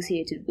is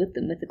associated with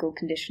the mythical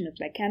condition of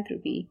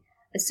lycanthropy,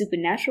 a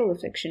supernatural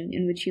affliction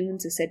in which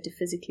humans are said to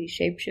physically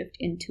shapeshift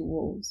into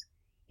wolves.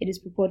 It is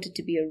purported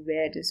to be a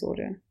rare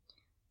disorder.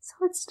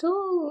 So it's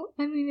still,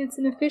 it's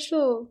an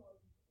official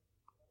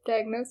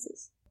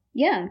diagnosis.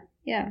 Yeah,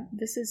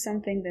 this is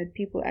something that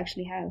people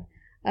actually have.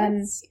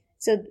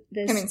 So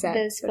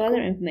there's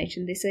further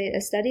information. They say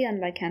a study on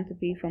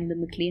lycanthropy from the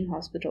McLean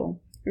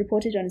Hospital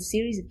reported on a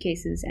series of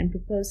cases and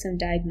proposed some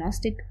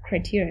diagnostic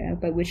criteria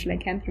by which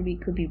lycanthropy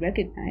could be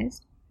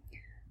recognized.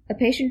 A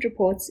patient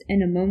reports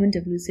in a moment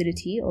of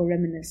lucidity or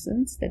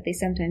reminiscence that they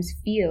sometimes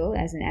feel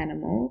as an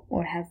animal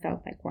or have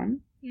felt like one.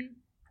 Yeah.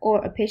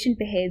 Or a patient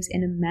behaves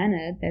in a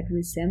manner that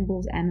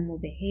resembles animal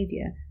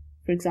behavior,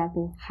 for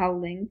example,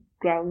 howling,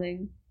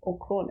 growling, or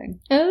crawling.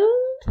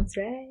 Oh, that's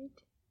right.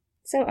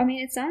 So,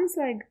 it sounds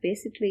like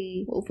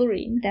basically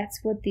Wolverine. That's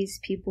what these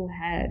people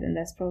had, and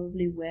that's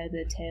probably where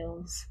the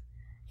tales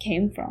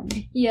came from.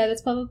 Yeah,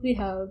 that's probably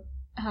how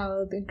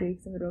the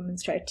Greeks and the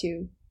Romans tried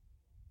to,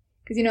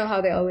 because you know how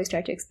they always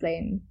try to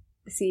explain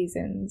the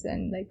seasons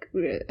and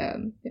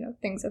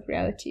things of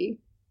reality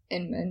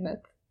in myth.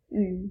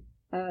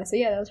 So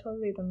yeah, that was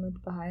probably the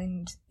myth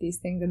behind these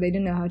things, and they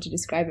didn't know how to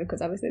describe it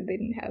because obviously they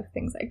didn't have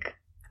things like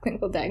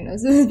clinical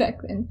diagnosis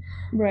back then,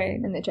 right?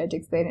 And they tried to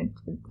explain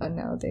it.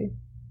 No, they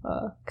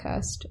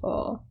cursed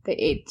or they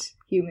ate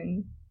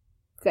human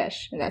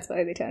flesh, and that's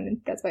why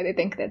they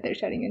think that they're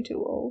turning into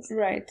wolves.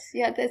 Right.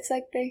 Yeah, that's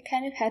like they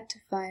kind of had to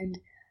find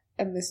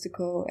a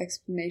mystical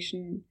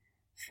explanation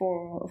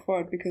for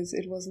it because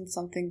it wasn't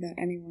something that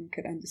anyone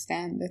could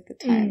understand at the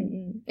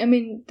time.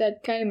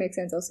 That kind of makes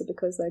sense also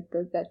because like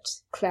that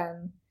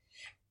clan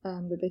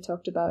that they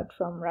talked about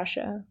from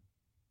Russia,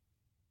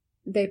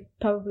 they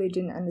probably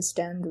didn't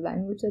understand the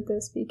language that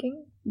they're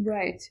speaking.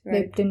 Right.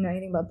 They didn't know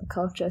anything about the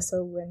culture,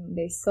 so when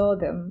they saw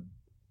them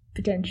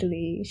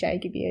potentially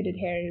shaggy bearded,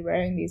 hairy,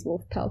 wearing these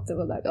wolf pelts, they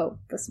were like, oh,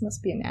 this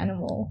must be an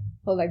animal,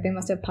 or like they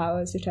must have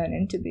powers to turn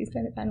into these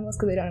kind of animals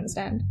because they don't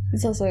understand.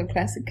 It's also a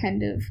classic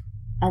kind of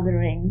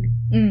othering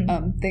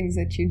things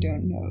that you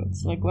don't know.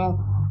 It's like, well,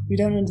 we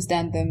don't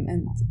understand them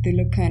and they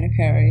look kind of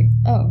hairy.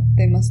 Oh,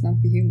 they must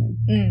not be human.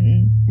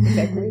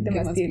 Exactly. They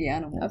must be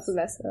animals. Of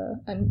lesser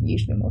and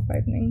usually more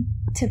frightening.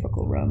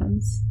 Typical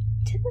Romans.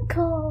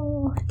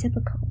 Typical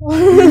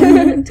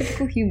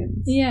Typical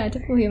humans. Yeah,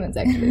 typical humans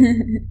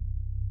actually.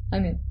 I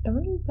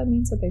wonder if that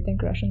means that they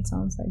think Russian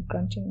sounds like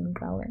grunting and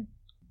growling.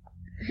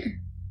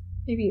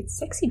 Maybe it's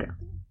sexy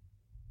growling.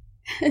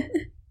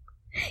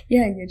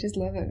 Yeah, you just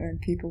love it when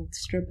people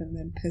strip and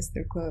then piss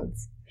their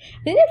clothes.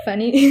 Isn't it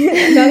funny?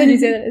 Now that you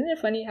say that, isn't it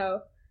funny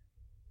how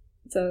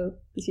so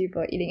these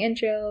people are eating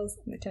entrails,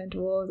 and they turn to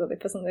wolves, or they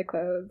piss on their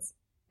clothes,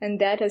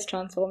 and that has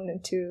transformed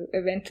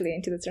eventually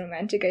into this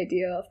romantic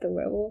idea of the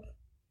werewolf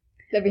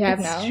that we have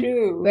now.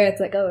 True. Where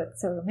it's like, oh,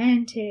 it's so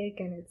romantic,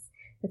 and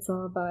it's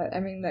all about,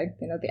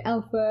 the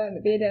alpha and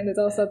the beta, and there's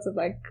all sorts of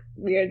like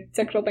weird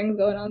sexual things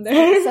going on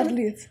there.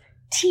 Suddenly it's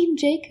Team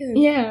Jacob.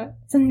 Yeah.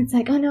 Suddenly it's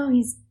like, oh no,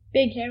 he's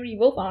big hairy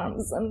wolf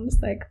arms. I'm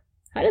just like,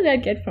 how did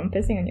that get from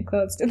pissing on your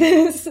clothes to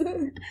this?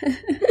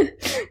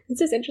 It's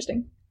just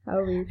interesting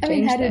how we've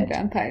changed how that. did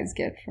vampires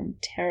get from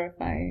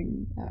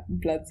terrifying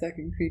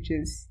blood-sucking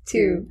creatures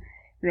to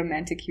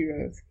romantic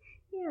heroes?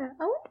 Yeah,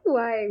 I wonder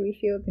why we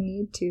feel the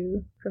need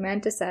to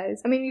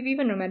romanticize. We've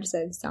even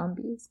romanticized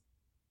zombies.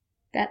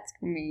 That,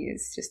 for me,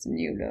 is just a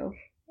new low.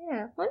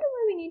 Yeah, I wonder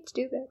why we need to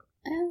do that.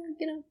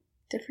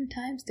 Different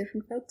times,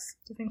 different folks.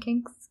 Different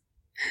kinks.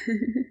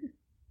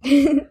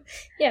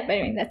 Yeah, but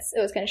anyway,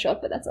 it was kind of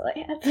short, but that's all I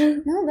had.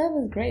 No, that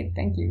was great.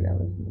 Thank you.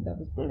 That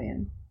was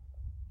brilliant.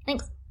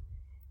 Thanks.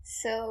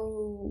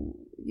 So,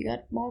 you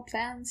got more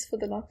plans for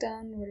the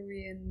lockdown? What are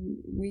we in?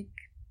 Week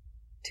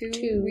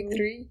 2? Week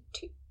 3?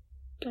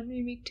 Done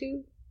we week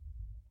 2?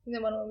 And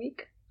then one more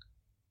week?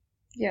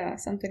 Yeah,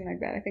 something like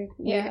that. I think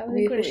we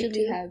week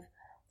officially 2. have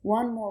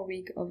one more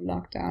week of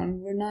lockdown.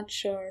 We're not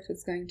sure if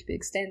it's going to be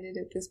extended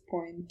at this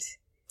point.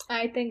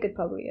 I think it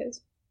probably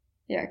is.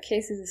 Yeah,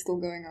 cases are still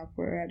going up.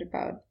 We're at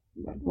about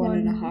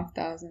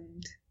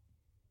 1,500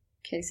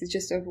 cases,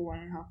 just over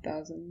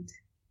 1,500.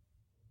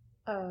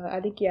 I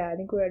think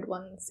we're at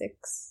 1,600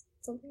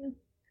 something.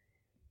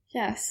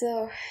 Yeah,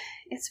 so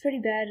it's pretty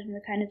bad, and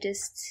we're kind of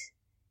just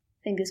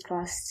fingers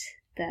crossed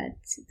that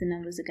the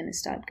numbers are going to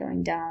start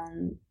going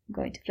down,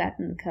 going to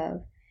flatten the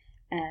curve,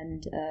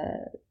 and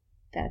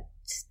that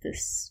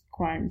this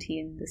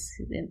quarantine, this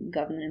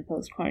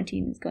government-imposed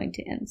quarantine, is going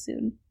to end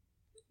soon.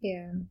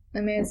 Yeah.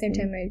 I mean, at the same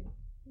time, I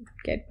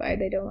get why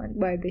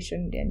they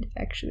shouldn't end it,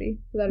 actually.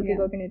 A lot of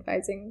people have been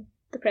advising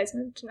the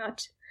president to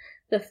not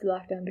lift the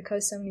lockdown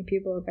because so many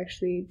people have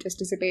actually just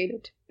disobeyed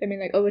it. I mean,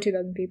 like, over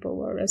 2,000 people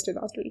were arrested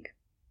last week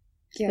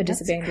for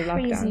disobeying the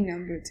lockdown. Crazy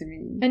number to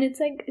me. And it's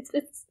like,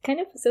 it's kind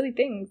of a silly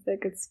thing.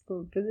 Like, it's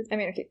for visit. I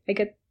mean, okay, I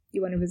get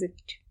you want to visit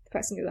the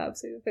person you love,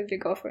 so you visit your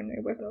girlfriend or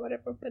your boyfriend or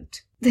whatever,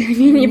 but I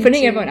mean, you're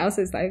putting everyone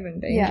else's life in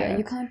danger. Yeah,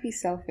 you can't be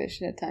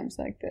selfish at times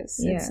like this.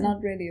 Yeah. It's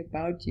not really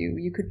about you.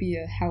 You could be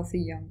a healthy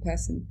young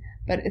person,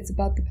 but it's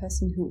about the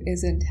person who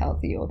isn't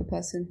healthy or the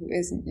person who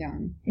isn't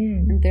young.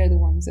 And they're the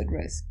ones at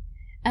risk.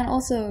 And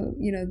also,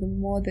 you know, the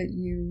more that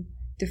you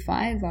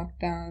defy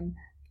lockdown,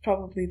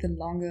 probably the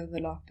longer the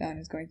lockdown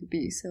is going to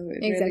be. So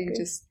it really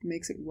just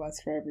makes it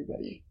worse for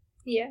everybody.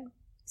 Yeah.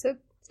 So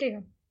stay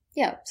home.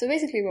 Yeah, so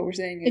basically what we're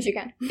saying is, if you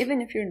can, even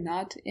if you're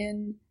not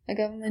in a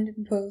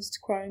government-imposed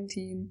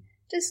quarantine,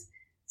 just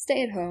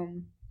stay at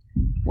home,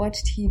 watch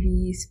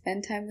TV,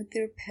 spend time with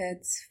your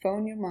pets,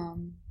 phone your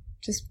mom,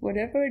 just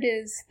whatever it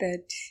is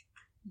that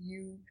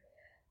you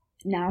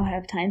now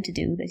have time to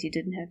do that you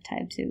didn't have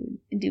time to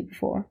do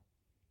before.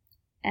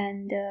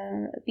 And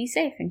be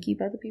safe and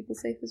keep other people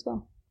safe as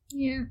well.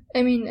 Yeah.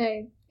 I mean,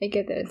 I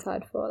get that it's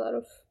hard for a lot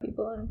of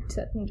people in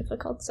certain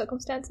difficult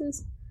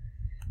circumstances.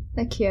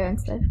 Like here in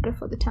South Africa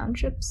for the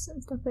townships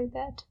and stuff like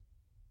that.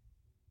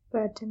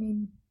 But, I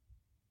mean,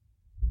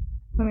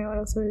 what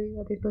else are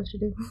they supposed to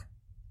do?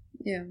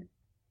 Yeah.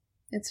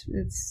 It's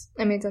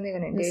I mean, it's only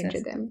going to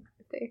endanger them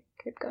if they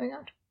keep going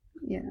out.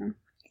 Yeah.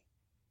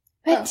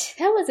 But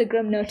that was a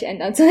grim note to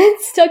end on, so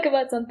let's talk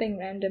about something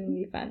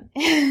randomly fun.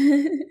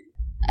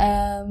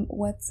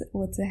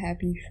 What's a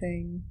happy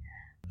thing?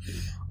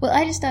 Well,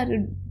 I just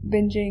started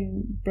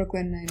binging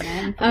Brooklyn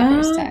Nine-Nine for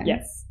the first time.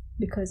 Yes,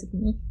 because of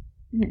me.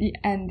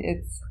 And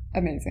it's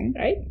amazing.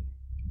 Right?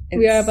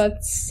 We are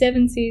about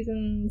 7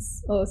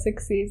 seasons or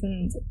 6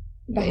 seasons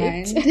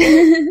behind.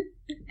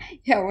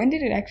 Yeah, when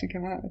did it actually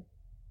come out?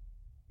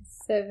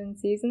 7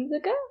 seasons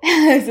ago? I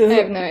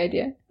have no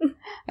idea.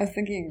 I was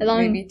thinking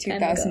maybe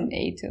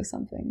 2008 or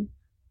something.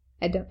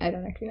 I don't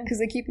actually know. Because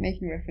they keep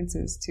making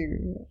references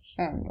to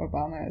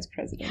Obama as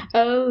president.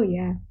 Oh,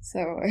 yeah.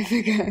 So I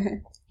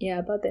figure... Yeah,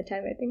 about that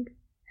time, I think.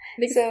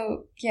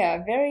 So,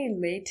 yeah, very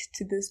late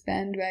to this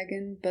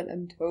bandwagon, but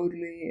I'm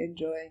totally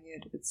enjoying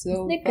it. It's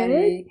so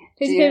funny.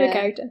 Good? Who's your favorite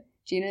character?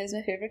 Gina is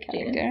my favorite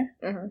character.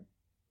 Uh-huh.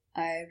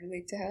 I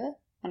relate to her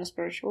on a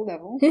spiritual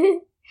level.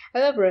 I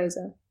love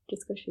Rosa,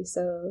 just because she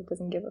so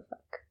doesn't give a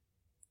fuck.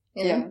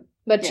 You know? Yeah.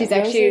 But she's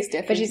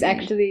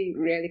actually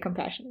really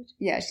compassionate.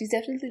 Yeah, she's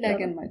definitely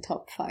like in my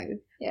top 5.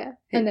 Yeah.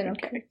 And then,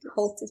 okay,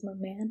 Holt is my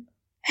man.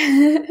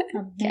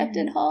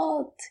 Captain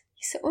Holt.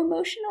 He's so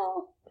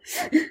emotional.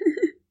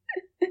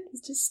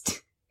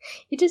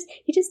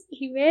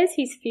 He wears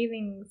his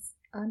feelings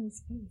on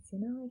his face, you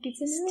know? Like, it's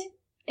just,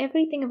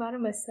 everything about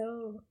him is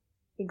so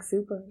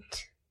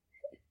exuberant.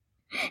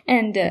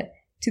 And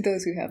to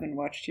those who haven't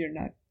watched, you're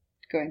not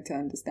going to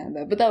understand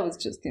that, but that was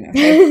just, you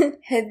know,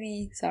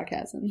 heavy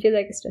sarcasm. I feel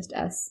like it's just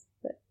us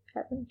that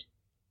haven't.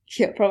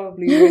 Yeah,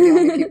 probably we're the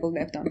only people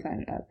left on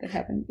planet Earth that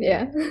haven't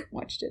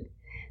watched it.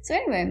 So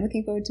anyway, I'm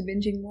looking forward to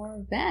binging more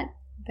of that.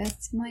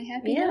 That's my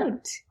happy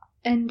note.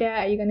 And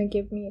are you gonna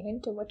give me a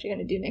hint of what you're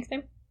gonna do next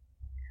time?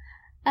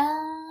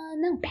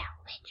 No. Bow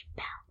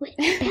witch.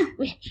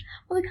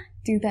 Well, we can't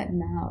do that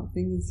now.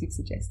 Things you've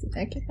suggested.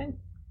 Okay, fine.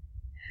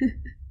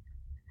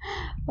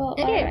 Well,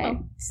 alright.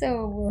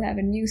 So we'll have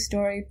a new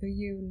story for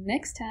you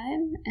next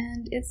time,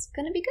 and it's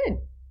gonna be good.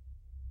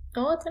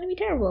 Oh, it's gonna be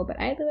terrible, but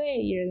either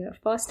way, you're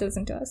forced to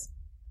listen to us.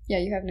 Yeah,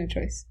 you have no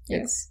choice.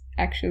 Yeah. It's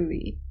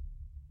actually,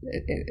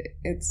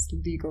 it's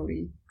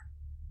legally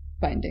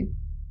binding.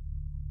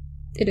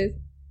 It is.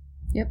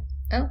 Yep.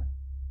 Oh.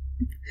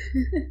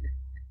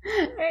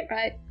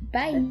 Alright.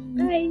 Bye.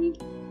 Bye.